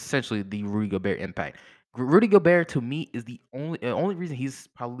that's essentially the Rudy Gobert impact. Rudy Gobert to me is the only reason he's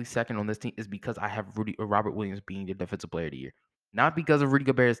probably second on this team is because I have Robert Williams being the defensive player of the year. Not because of Rudy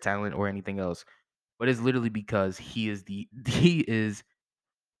Gobert's talent or anything else, but it's literally because he is the he is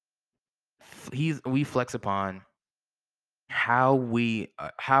he's we flex upon how we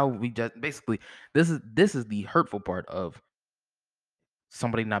just basically this is the hurtful part of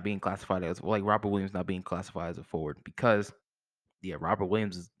somebody not being classified as like Robert Williams not being classified as a forward because yeah, Robert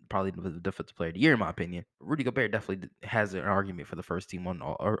Williams is probably the defensive player of the year in my opinion. Rudy Gobert definitely has an argument for the first team on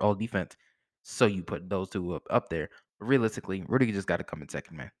all defense. So you put those two up there. But realistically, Rudy just got to come in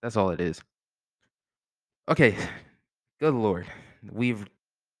second, man. That's all it is. Okay, good lord, we've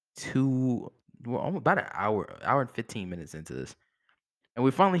about an hour and 15 minutes into this. And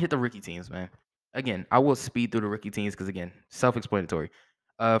we finally hit the rookie teams, man. Again, I will speed through the rookie teams because again, self-explanatory.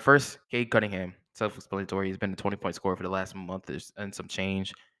 First, Cade Cunningham, self-explanatory. He's been a 20-point scorer for the last month and some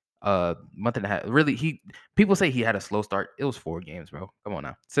change. Month and a half. Really, people say he had a slow start. It was 4 games, bro. Come on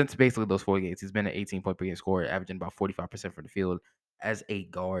now. Since basically those 4 games, he's been an 18-point per game scorer, averaging about 45% from the field as a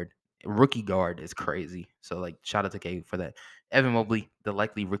guard. Rookie guard is crazy. So like, shout out to Cade for that. Evan Mobley, the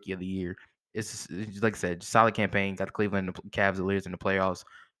likely rookie of the year. It's like I said, solid campaign. Got the Cleveland Cavaliers in the playoffs,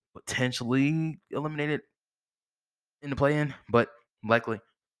 potentially eliminated in the play-in, but likely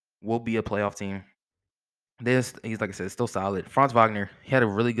will be a playoff team. This he's like I said, still solid. Franz Wagner, he had a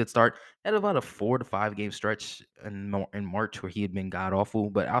really good start. Had about a 4 to 5 game stretch in March where he had been god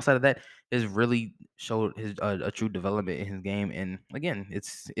awful, but outside of that, has really showed his a true development in his game. And again,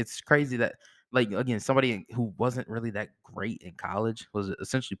 it's crazy that like again somebody who wasn't really that great in college was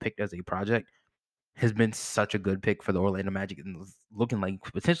essentially picked as a project has been such a good pick for the Orlando Magic and looking like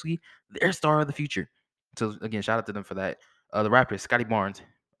potentially their star of the future. So again, shout out to them for that. The Raptors, Scotty Barnes,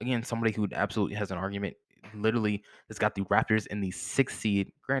 again, somebody who absolutely has an argument. Literally, has got the Raptors in the 6th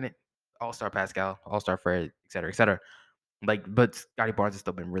seed. Granted, All Star Pascal, All Star Fred, et cetera, et cetera. Like, but Scotty Barnes has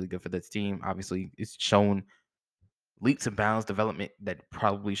still been really good for this team. Obviously, it's shown leaps and bounds development that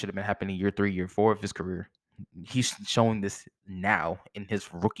probably should have been happening year 3, year 4 of his career. He's showing this now in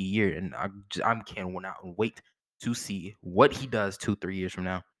his rookie year, and I can't wait to see what he does 2, 3 years from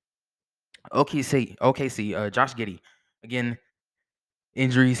now. OKC, Josh Giddey, again,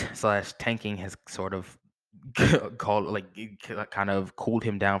 injuries slash tanking has sort of called like kind of cooled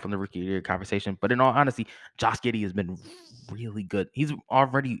him down from the rookie of the year conversation. But in all honesty, Josh Giddey has been really good. He's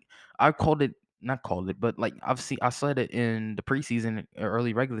already I called it not called it, but like I said it in the preseason,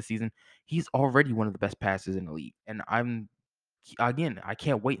 early regular season. He's already one of the best passers in the league, and I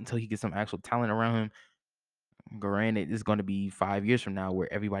can't wait until he gets some actual talent around him. Granted, it's going to be 5 years from now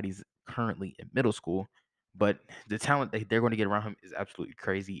where everybody's currently in middle school, but the talent that they're going to get around him is absolutely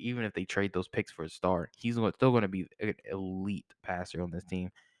crazy. Even if they trade those picks for a star, still going to be an elite passer on this team.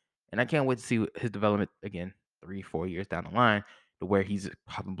 And I can't wait to see his development again 3, 4 years down the line to where he's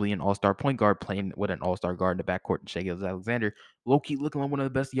probably an all-star point guard playing with an all-star guard in the backcourt and Shea Alexander. Low-key looking like one of the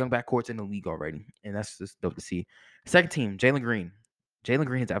best young backcourts in the league already. And that's just dope to see. Second team, Jalen Green. Jalen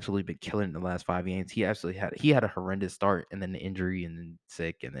Green has absolutely been killing in the last 5 games. He had a horrendous start and then the injury and then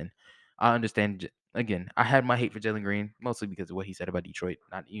sick. And then I understand again, I had my hate for Jalen Green, mostly because of what he said about Detroit.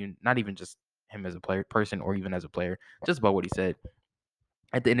 Not even just him as a player person or even as a player, just about what he said.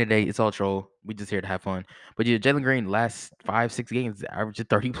 At the end of the day, it's all troll. We just here to have fun. But yeah, Jalen Green last 5, 6 games averaging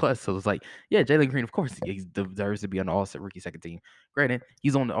 30 plus. So it's like, yeah, Jalen Green, of course, he deserves to be on the all rookie second team. Granted,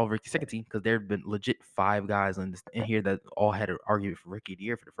 he's on the all rookie second team because there have been legit 5 guys in here that all had an argument for rookie of the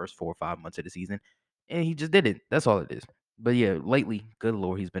year for the first 4 or 5 months of the season. And he just did it. That's all it is. But yeah, lately, good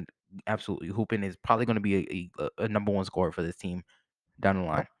lord, he's been absolutely hooping. Is probably going to be a number one scorer for this team down the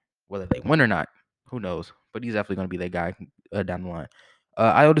line. Whether they win or not, who knows? But he's definitely going to be that guy down the line.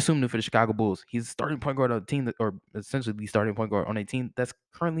 I would assume for the Chicago Bulls, he's starting point guard on a team or essentially the starting point guard on a team that's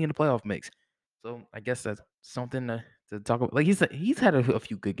currently in the playoff mix. So I guess that's something to talk about. Like he's had a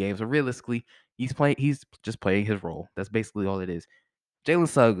few good games, but realistically, He's just playing his role. That's basically all it is. Jalen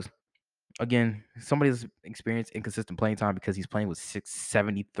Suggs, again, somebody that's experienced inconsistent playing time because he's playing with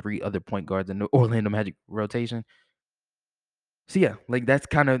 673 other point guards in the Orlando Magic rotation. So yeah, like that's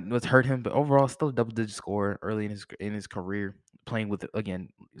kind of what's hurt him, but overall, still a double-digit scorer early in his career, playing with again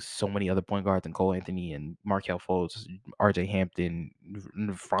so many other point guards and Cole Anthony and Markel Fultz, R.J. Hampton,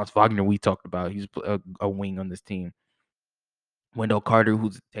 Franz Wagner. We talked about he's a wing on this team. Wendell Carter,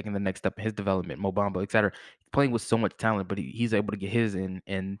 who's taking the next step in his development, Mo Bamba, etc. Playing with so much talent, but he's able to get his in,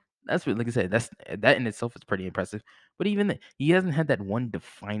 and that's what, like I said, that in itself is pretty impressive. But even he hasn't had that one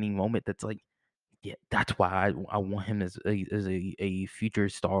defining moment that's like yeah, that's why I want him as a future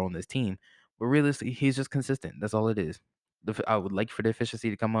star on this team. But realistically, he's just consistent. That's all it is. I would like for the efficiency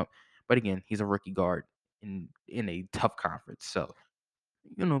to come up, but again, he's a rookie guard in a tough conference. So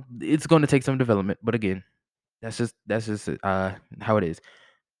it's going to take some development. But again, that's just how it is.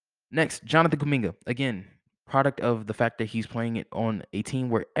 Next, Jonathan Kuminga. Again, product of the fact that he's playing it on a team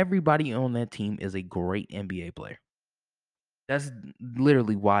where everybody on that team is a great NBA player. That's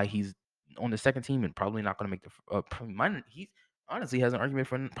literally why he's on the second team and probably not going to make the. He honestly has an argument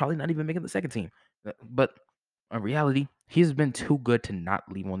for probably not even making the second team. But in reality, he's been too good to not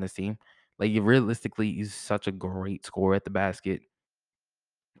leave on this team. Like realistically, he's such a great scorer at the basket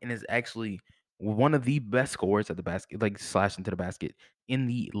and is actually one of the best scorers at the basket, like slash into the basket in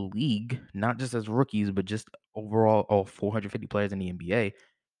the league, not just as rookies, but just overall all 450 players in the NBA.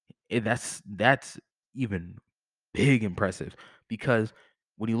 That's even big impressive because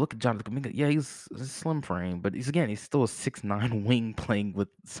when you look at Jonathan Kuminga, yeah, he's a slim frame, but he's still a 6'9" wing playing with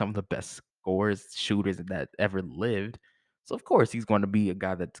some of the best scorers, shooters that ever lived. So of course he's going to be a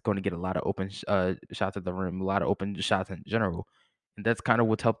guy that's going to get a lot of open shots at the rim, a lot of open shots in general. And that's kind of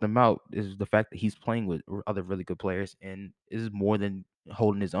what's helped him out is the fact that he's playing with other really good players and is more than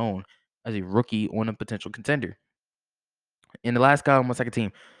holding his own as a rookie on a potential contender. And the last guy on my second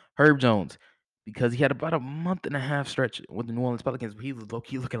team, Herb Jones, because he had about a month and a half stretch with the New Orleans Pelicans. He was low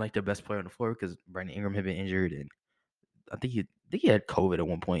key looking like their best player on the floor because Brandon Ingram had been injured, and I think he had COVID at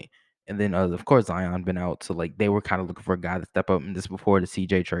one point. And then of course Zion been out, so like they were kind of looking for a guy to step up. And this before the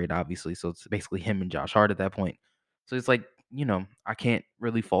CJ trade, obviously. So it's basically him and Josh Hart at that point. So it's like I can't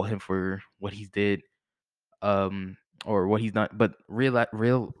really fault him for what he's did um, or what he's not. But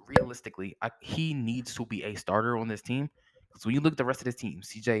realistically, he needs to be a starter on this team. Because when you look at the rest of this team,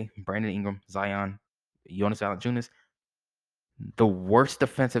 CJ, Brandon Ingram, Zion, Jonas Valanciunas, the worst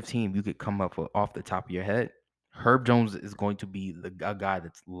defensive team you could come up with off the top of your head, Herb Jones is going to be a guy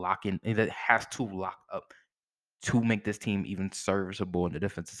that's locking that has to lock up to make this team even serviceable on the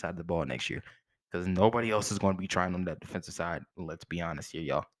defensive side of the ball next year. Because nobody else is going to be trying on that defensive side. Let's be honest here,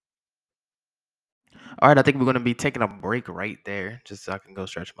 y'all. All right, I think we're going to be taking a break right there just so I can go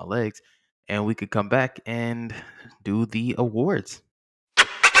stretch my legs and we could come back and do the awards.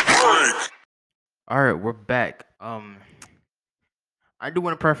 All right, we're back. I do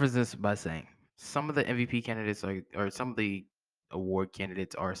want to preface this by saying some of the MVP candidates or some of the award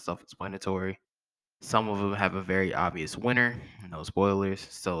candidates are self-explanatory. Some of them have a very obvious winner, no spoilers.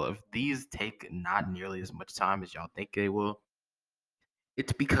 So if these take not nearly as much time as y'all think they will,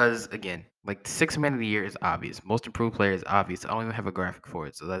 it's because again, like six man of the year is obvious. Most improved player is obvious. I don't even have a graphic for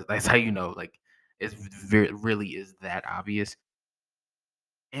it, so that's how you know. Like, really is that obvious.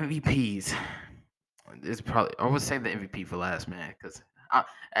 MVPs is probably I would say the MVP for last man because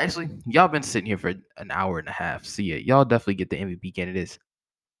actually y'all been sitting here for an hour and a half. So yeah, y'all definitely get the MVP candidates.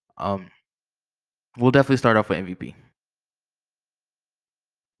 Um, we'll definitely start off with MVP.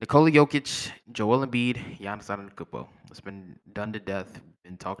 Nikola Jokic, Joel Embiid, Giannis Antetokounmpo. It's been done to death,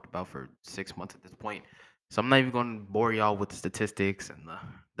 been talked about for 6 months at this point. So I'm not even going to bore y'all with the statistics and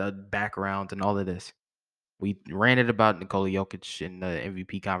the backgrounds and all of this. We ranted about Nikola Jokic in the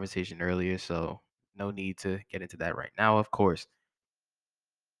MVP conversation earlier, so no need to get into that right now. Of course,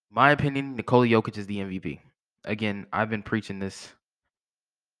 my opinion, Nikola Jokic is the MVP. Again, I've been preaching this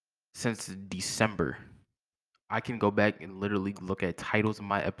since December. I can go back and literally look at titles of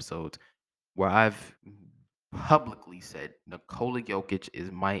my episodes where I've publicly said Nikola Jokic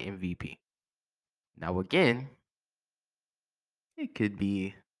is my MVP. Now, again, it could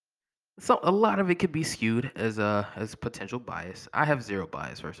be a lot of it could be skewed as potential bias. I have zero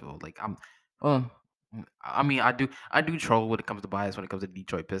bias, first of all. Like uh, I mean, I do troll when it comes to bias when it comes to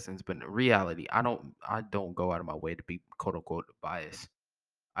Detroit Pistons, but in reality, I don't go out of my way to be quote unquote biased.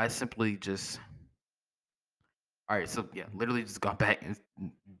 I simply just all right. So yeah, literally just got back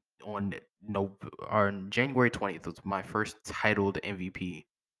on no on January 20th was my first titled MVP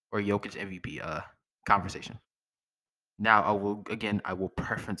or Jokic MVP conversation. Now I will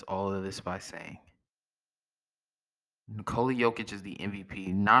preference all of this by saying Nikola Jokic is the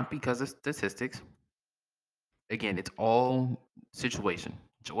MVP not because of statistics. Again, it's all situation.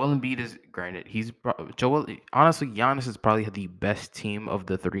 Joel Embiid is granted. Joel. Honestly, Giannis is probably the best team of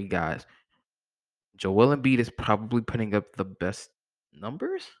the three guys. Joel Embiid is probably putting up the best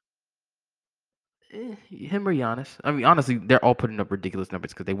numbers. Him or Giannis. I mean, honestly, they're all putting up ridiculous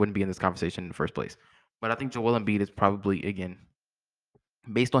numbers because they wouldn't be in this conversation in the first place. But I think Joel Embiid is probably again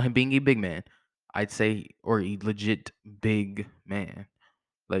based on him being a big man. I'd say or a legit big man.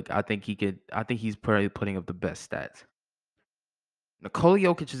 Like I think he could. I think he's probably putting up the best stats. Nikola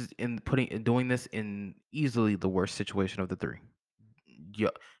Jokic is doing this in easily the worst situation of the three.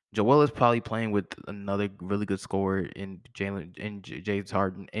 Jo- Joel is probably playing with another really good scorer in James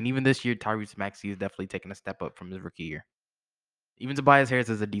Harden, and even this year, Tyrese Maxey is definitely taking a step up from his rookie year. Even Tobias Harris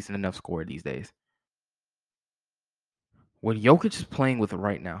is a decent enough scorer these days. What Jokic is playing with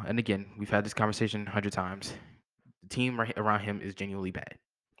right now, and again, we've had this conversation 100 times. The team right around him is genuinely bad.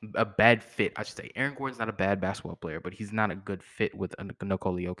 A bad fit, I should say. Aaron Gordon's not a bad basketball player, but he's not a good fit with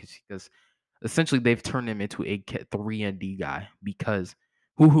Nikola Jokic because essentially they've turned him into a 3 and D guy because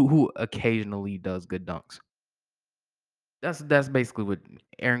who occasionally does good dunks. That's basically what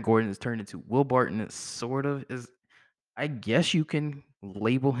Aaron Gordon is turned into. Will Barton is sort of is. I guess you can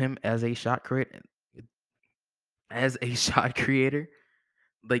label him as a shot creator,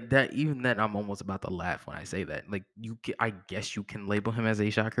 like that. Even then, I'm almost about to laugh when I say that. Like I guess you can label him as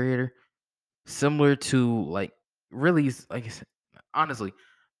a shot creator, similar to like really, like I said, honestly,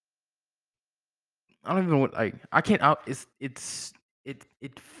 I don't even know what I can't out.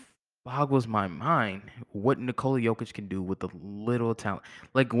 It boggles my mind what Nikola Jokic can do with a little talent.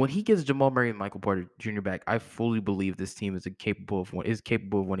 Like when he gets Jamal Murray and Michael Porter Jr. back, I fully believe this team is capable of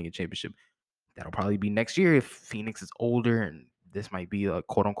winning a championship. That'll probably be next year if Phoenix is older, and this might be a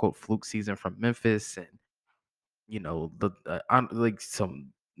quote unquote fluke season from Memphis, and like some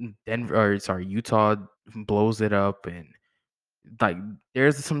Denver or sorry Utah blows it up, and like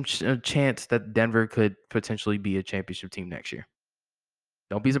there's some chance that Denver could potentially be a championship team next year.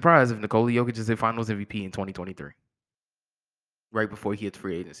 Don't be surprised if Nikola Jokic is a Finals MVP in 2023, right before he hits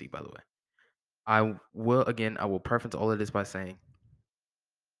free agency. By the way, I will preface all of this by saying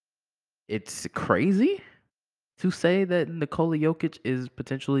it's crazy to say that Nikola Jokic is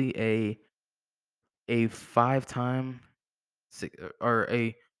potentially a 5-time or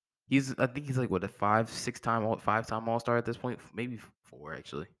a he's I think he's like what a 5-time All Star at this point, maybe 4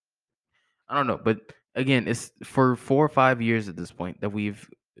 actually. I don't know, but again, it's for 4 or 5 years at this point that we've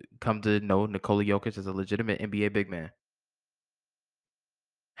come to know Nikola Jokic as a legitimate NBA big man.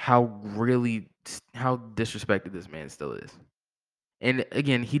 How disrespected this man still is. And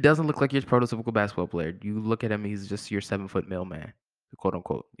again, he doesn't look like your prototypical basketball player. You look at him, he's just your 7 foot mailman, quote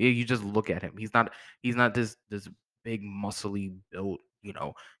unquote. Yeah, you just look at him. He's not this big muscly built,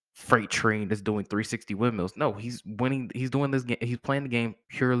 freight train that's doing 360 windmills. No, he's winning. He's doing this game. He's playing the game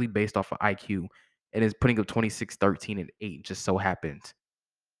purely based off of IQ and is putting up 26, 13, and 8 just so happens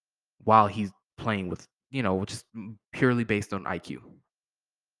while he's playing with, just purely based on IQ.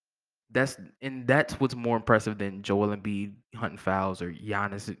 That's what's more impressive than Joel Embiid hunting fouls or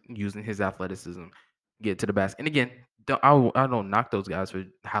Giannis using his athleticism to get to the basket. And again, I don't knock those guys for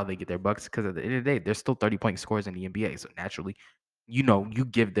how they get their bucks because at the end of the day, they're still 30-point scores in the NBA. So naturally, you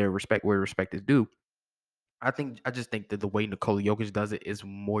give their respect where respect is due. I just think that the way Nikola Jokic does it is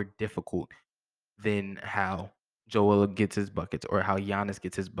more difficult than how Joel gets his buckets or how Giannis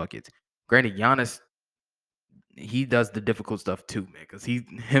gets his buckets. Granted, Giannis he does the difficult stuff too, man, because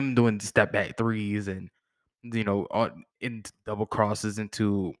him doing step back threes and in double crosses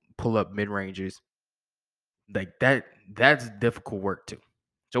into pull up mid rangers like that. That's difficult work too.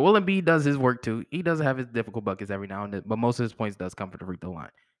 Joel Embiid does his work too. He does have his difficult buckets every now and then, but most of his points does come from the free throw line,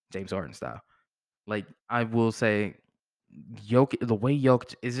 James Harden style. Like I will say, the way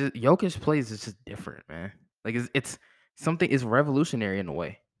Jokic plays is just different, man. Like it's something is revolutionary in a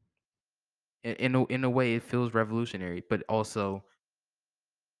way. In a way, it feels revolutionary, but also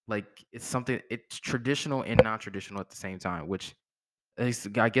like it's traditional and non-traditional at the same time, which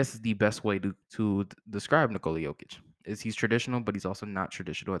I guess is the best way to describe Nikola Jokic. Is he's traditional, but he's also not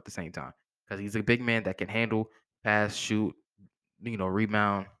traditional at the same time because he's a big man that can handle, pass, shoot,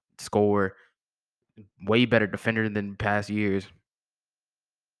 rebound, score. Way better defender than past years.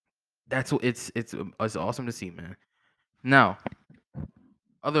 That's what it's awesome to see, man. Now,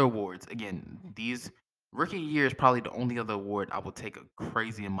 other awards again. These rookie year is probably the only other award I will take a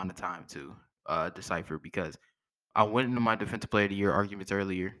crazy amount of time to decipher because I went into my defensive player of the year arguments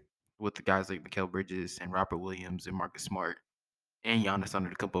earlier with the guys like Mikal Bridges and Robert Williams and Marcus Smart and Giannis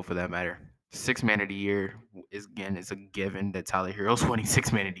Antetokounmpo for that matter. Six man of the year is a given that Tyler Hero's winning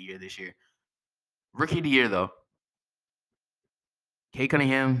 6 man of the year this year. Rookie of the year though, Kay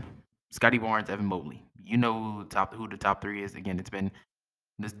Cunningham, Scotty Barnes, Evan Mobley. You know who the top three is. Again,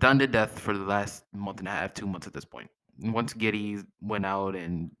 it's done to death for the last month and a half, 2 months at this point. Once Giddy went out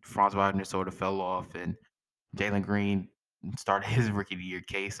and Franz Wagner sort of fell off and Jalen Green started his rookie of the year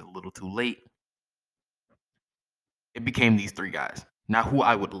case a little too late, it became these three guys. Now, who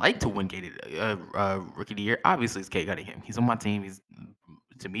I would like to win rookie of the year, obviously, is Kay Cunningham. He's on my team. He's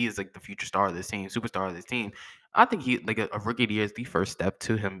to me is like the future star of this team, superstar of this team. I think he like a rookie of the year is the first step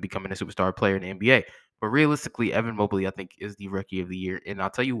to him becoming a superstar player in the NBA. But realistically, Evan Mobley, I think, is the rookie of the year, and I'll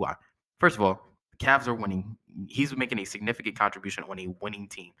tell you why. First of all, the Cavs are winning. He's making a significant contribution on a winning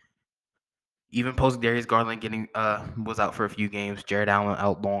team. Even post Darius Garland getting was out for a few games. Jared Allen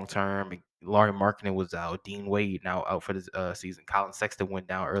out long term. Laurie Markkinen was out. Dean Wade now out for this season. Colin Sexton went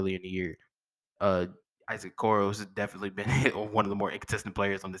down early in the year. Uh, Isaac Koros has definitely been one of the more inconsistent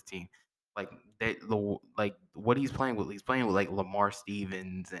players on this team. Like like what he's playing with, like Lamar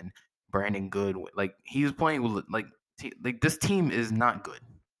Stevens and Brandon Good. Like he's playing with like this team is not good.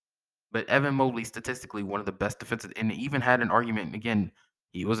 But Evan Mobley, statistically, one of the best defensive, and even had an argument. Again,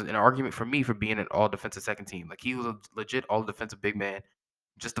 he was an argument for me for being an all defensive second team. Like he was a legit all defensive big man.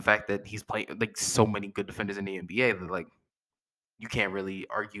 Just the fact that he's playing like so many good defenders in the NBA that like you can't really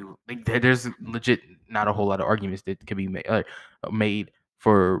argue. Like there's legit not a whole lot of arguments that can be made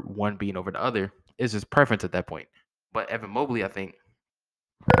for one being over the other. It's just preference at that point. But Evan Mobley, I think,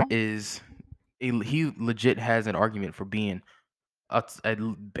 is he legit has an argument for being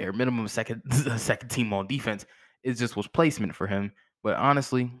bare minimum second second team on defense. It just was placement for him. But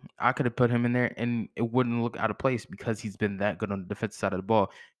honestly, I could have put him in there and it wouldn't look out of place because he's been that good on the defensive side of the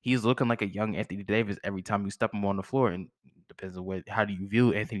ball. He's looking like a young Anthony Davis every time you step him on the floor. And depends on how do you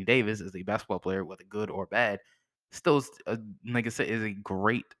view Anthony Davis as a basketball player, whether good or bad. Still, like I said, is a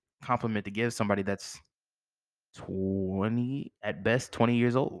great compliment to give somebody that's 20 at best, 20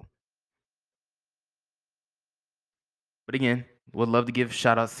 years old. But again, would love to give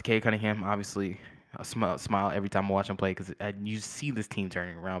shout outs to Kay Cunningham. Obviously, I smile every time I watch him play because you see this team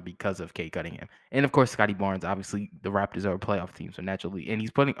turning around because of Kay Cunningham. And of course, Scotty Barnes. Obviously, the Raptors are a playoff team, so naturally, and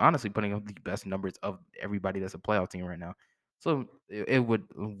he's honestly putting up the best numbers of everybody that's a playoff team right now. So it would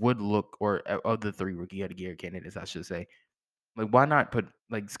look, or of the three rookie of the year candidates, I should say. Like, why not put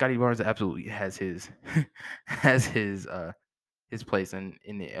like Scotty Barnes absolutely has his has his place in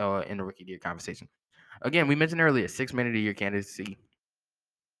the rookie of the year conversation. Again, we mentioned earlier, 6 man of the year candidacy.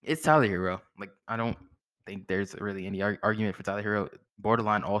 It's Tyler Hero. Like I don't think there's really any argument for Tyler Hero.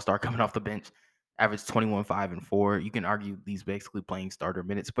 Borderline All Star coming off the bench, averaged 21, 5, and 4. You can argue he's basically playing starter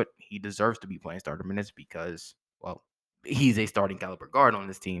minutes, but he deserves to be playing starter minutes because, well, he's a starting caliber guard on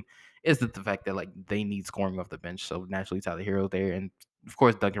this team. Is that the fact that like they need scoring off the bench, so naturally Tyler Hero there, and of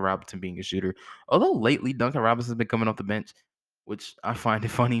course Duncan Robinson being a shooter. Although lately Duncan Robinson's been coming off the bench, which I find it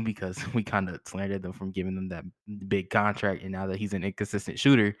funny because we kind of slandered them from giving them that big contract, and now that he's an inconsistent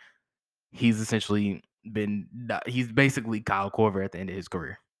shooter, he's essentially he's basically Kyle Korver at the end of his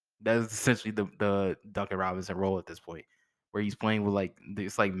career. That is essentially the Duncan Robinson role at this point, where he's playing with like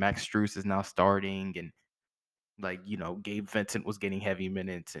it's like Max Strus is now starting, and like Gabe Vincent was getting heavy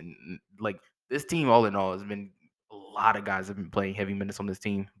minutes, and like this team all in all has been a lot of guys have been playing heavy minutes on this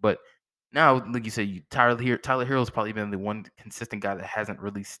team, but now like you said, Tyler Hero's probably been the one consistent guy that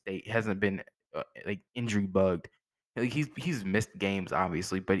hasn't been like injury bugged. Like he's missed games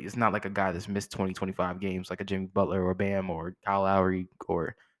obviously, but it's not like a guy that's missed 20-25 games like a Jimmy Butler or Bam or Kyle Lowry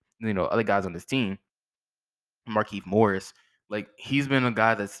or other guys on this team. Markieff Morris, like he's been a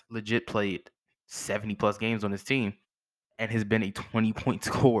guy that's legit played 70 plus games on his team and has been a 20-point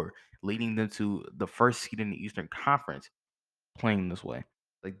scorer, leading them to the first seed in the Eastern Conference playing this way.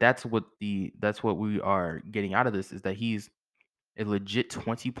 Like that's what we are getting out of this is that he's a legit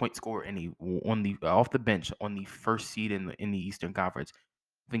 20-point scorer on the off the bench on the first seed in the Eastern Conference.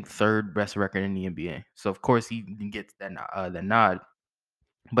 I think third best record in the NBA. So of course he gets that nod.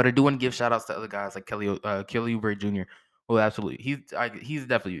 But I do want to give shout outs to other guys like Kelly Oubre Jr., who absolutely he's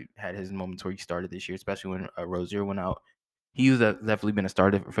definitely had his moments where he started this year, especially when Rozier went out. He's definitely been a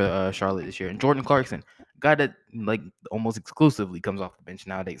starter for Charlotte this year. And Jordan Clarkson, guy that like almost exclusively comes off the bench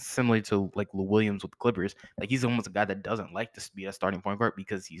nowadays, similar to like Lou Williams with the Clippers. Like he's almost a guy that doesn't like to be a starting point guard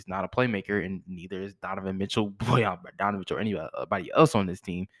because he's not a playmaker, and neither is Donovan Mitchell, Boyan Bogdanovic, or anybody else on this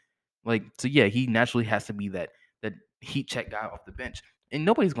team. Like so, yeah, he naturally has to be that heat check guy off the bench, and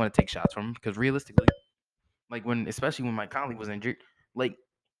nobody's going to take shots from him because realistically, like especially when Mike Conley was injured, like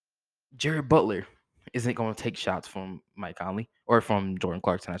Jared Butler isn't going to take shots from Mike Conley or from Jordan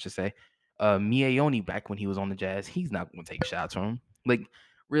Clarkson, I should say. Miaoni back when he was on the Jazz, he's not going to take shots from him. Like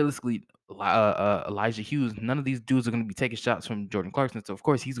realistically, Elijah Hughes, none of these dudes are going to be taking shots from Jordan Clarkson. So of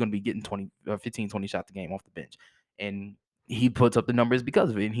course he's going to be getting 15, 20 shots a game off the bench, and he puts up the numbers because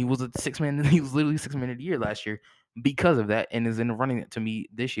of it. And he was a 6 man. He was literally 6 man of the year last year because of that, and is in the running to me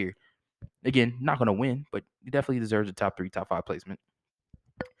this year. Again, not going to win, but he definitely deserves a top 3, top 5 placement.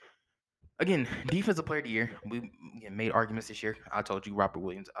 Again, defensive player of the year. We again, made arguments this year. I told you Robert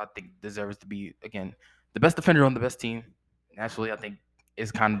Williams, I think deserves to be again the best defender on the best team. Naturally, I think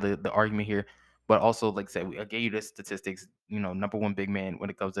is kind of the argument here. but also like I said, I gave you the statistics. Number one big man when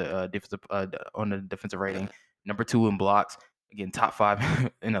it comes to defensive on the defensive rating, number two in blocks. Again, top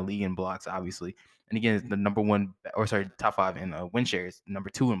five in the league in blocks, obviously. And again, it's the number one, or sorry, top five in win shares, number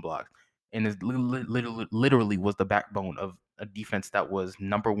two in blocks, and is literally was the backbone of a defense that was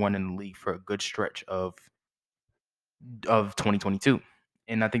number one in the league for a good stretch of 2022.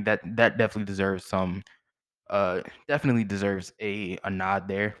 And I think that definitely deserves a nod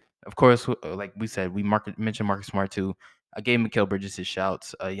there. Of course, like we said, mentioned Marcus Smart too. I gave Mikal Bridges his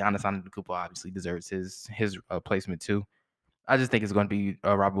shouts. Giannis Antetokounmpo obviously deserves his placement too. I just think it's going to be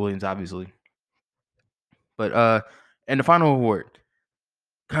Robert Williams, obviously. But and the final award,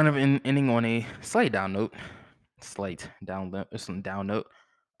 kind of ending on a slight down note.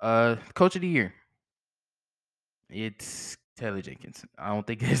 Coach of the year, it's Taylor Jenkins. I don't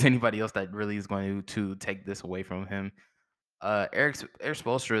think there's anybody else that really is going to take this away from him. Eric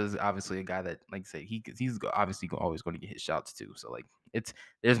Spoelstra is obviously a guy that, like I said, obviously always going to get his shots too. So like,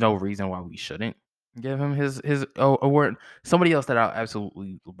 there's no reason why we shouldn't give him his award. Somebody else that I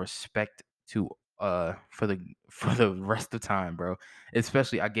absolutely respect to for the rest of time, bro.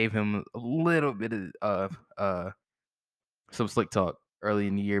 Especially I gave him a little bit of some slick talk early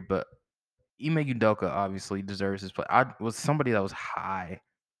in the year, but Ime Udoka obviously deserves his play. I was somebody that was high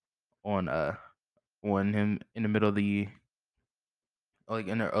on him in the middle of the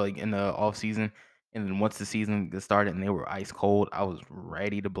in the off season, and then once the season started and they were ice cold, I was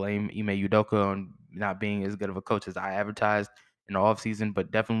ready to blame Ime Udoka on not being as good of a coach as I advertised in the off season, but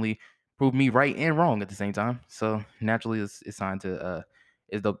definitely proved me right and wrong at the same time. So naturally, it's time to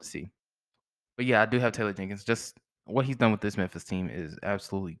it's dope to see. But yeah, I do have Taylor Jenkins. Just what he's done with this Memphis team is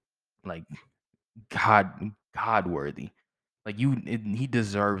absolutely like God worthy. Like he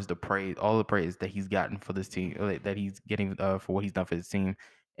deserves the praise, all the praise that he's gotten for this team, that he's getting for what he's done for his team,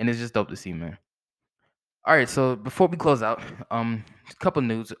 and it's just dope to see, man. All right, so before we close out, a couple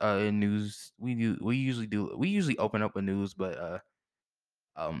news. We usually open up with news, but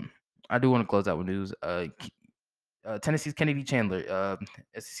um, I do want to close out with news. Tennessee's Kennedy Chandler,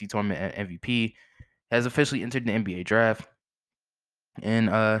 SEC tournament MVP, has officially entered the NBA draft. And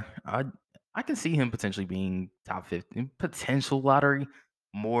I can see him potentially being top 50, potential lottery.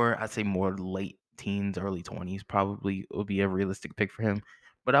 I'd say more late teens, early 20s probably would be a realistic pick for him.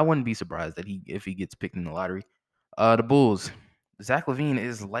 But I wouldn't be surprised that if he gets picked in the lottery. The Bulls, Zach LaVine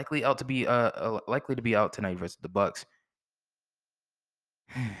is likely to be out tonight versus the Bucks.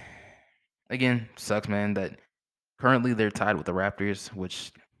 Again, sucks, man. That currently they're tied with the Raptors,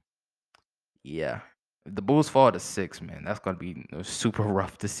 which yeah, if the Bulls fall to 6, man, that's gonna be super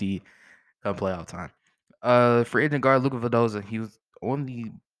rough to see come playoff time. Free agent guard Luka Vildoza, he was on the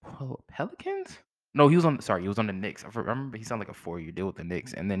Pelicans. No, he was on the Knicks. I remember he signed like a 4-year deal with the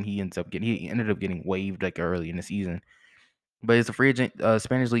Knicks, and then he ended up getting waived like early in the season. But he's a free agent,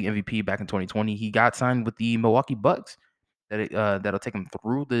 Spanish League MVP back in 2020. He got signed with the Milwaukee Bucks. That'll take him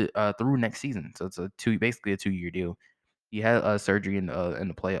through next season. So it's basically a 2-year deal. He had surgery in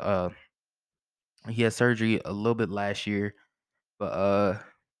the play. He had surgery a little bit last year, but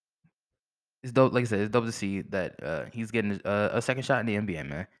it's dope. Like I said, it's dope to see that he's getting a second shot in the NBA,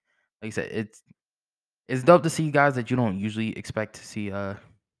 man. Like I said, it's dope to see guys that you don't usually expect to see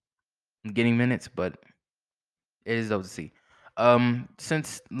getting minutes, but it is dope to see.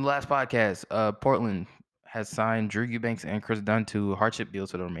 Since the last podcast, Portland has signed Drew Eubanks and Chris Dunn to hardship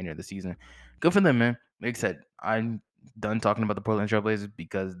deals for the remainder of the season. Good for them, man. Like I said, I'm done talking about the Portland Trailblazers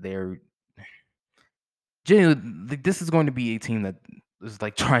because they're genuinely, this is going to be a team that is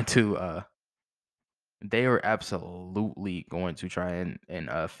like trying to they are absolutely going to try and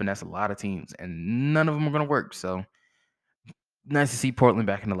finesse a lot of teams, and none of them are going to work. So nice to see Portland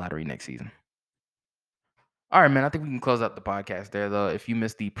back in the lottery next season. All right, man. I think we can close out the podcast there, though. If you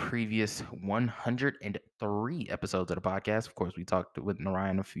missed the previous 103 episodes of the podcast, of course, we talked with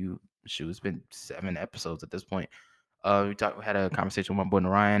Narayan a few. Shoot, it's been 7 episodes at this point. We had a conversation with my boy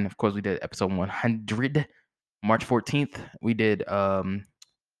Narayan. Of course, we did episode 100, March 14th.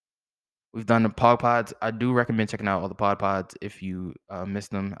 We've done the pod pods. I do recommend checking out all the pod pods if you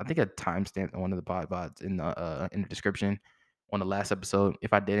missed them. I think I timestamped one of the pod pods in the description on the last episode.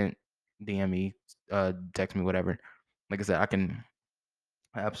 If I didn't, DM me, text me, whatever. Like I said, I can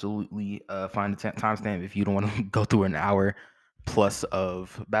absolutely find the timestamp if you don't want to go through an hour plus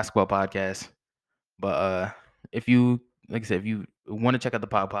of basketball podcasts. But if you, like I said, if you want to check out the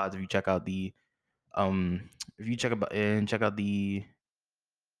pod pods, um, if you check out the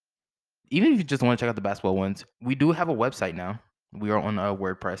even if you just want to check out the basketball ones, we do have a website now. We are on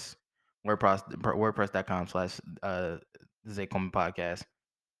WordPress, WordPress.com/Zay Coleman Podcast.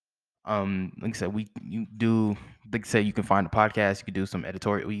 Like I said, we you do like I said, you can find a podcast, you can do some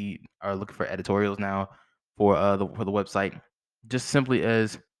editorial. We are looking for editorials now for the website. Just simply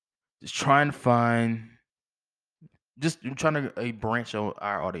as just trying to find just trying to branch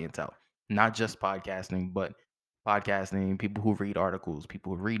our audience out. Not just podcasting, but podcasting, people who read articles,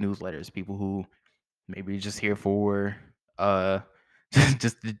 people who read newsletters, people who maybe just here for uh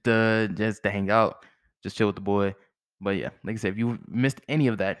just to hang out, just chill with the boy. But yeah, like I said, if you missed any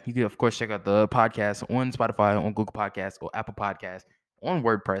of that, you can of course check out the podcast on Spotify, on Google Podcasts, or Apple Podcasts, on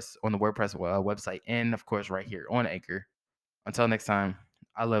WordPress, on the WordPress website, and of course right here on Anchor. Until next time,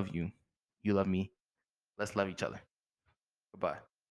 I love you. You love me. Let's love each other. Goodbye.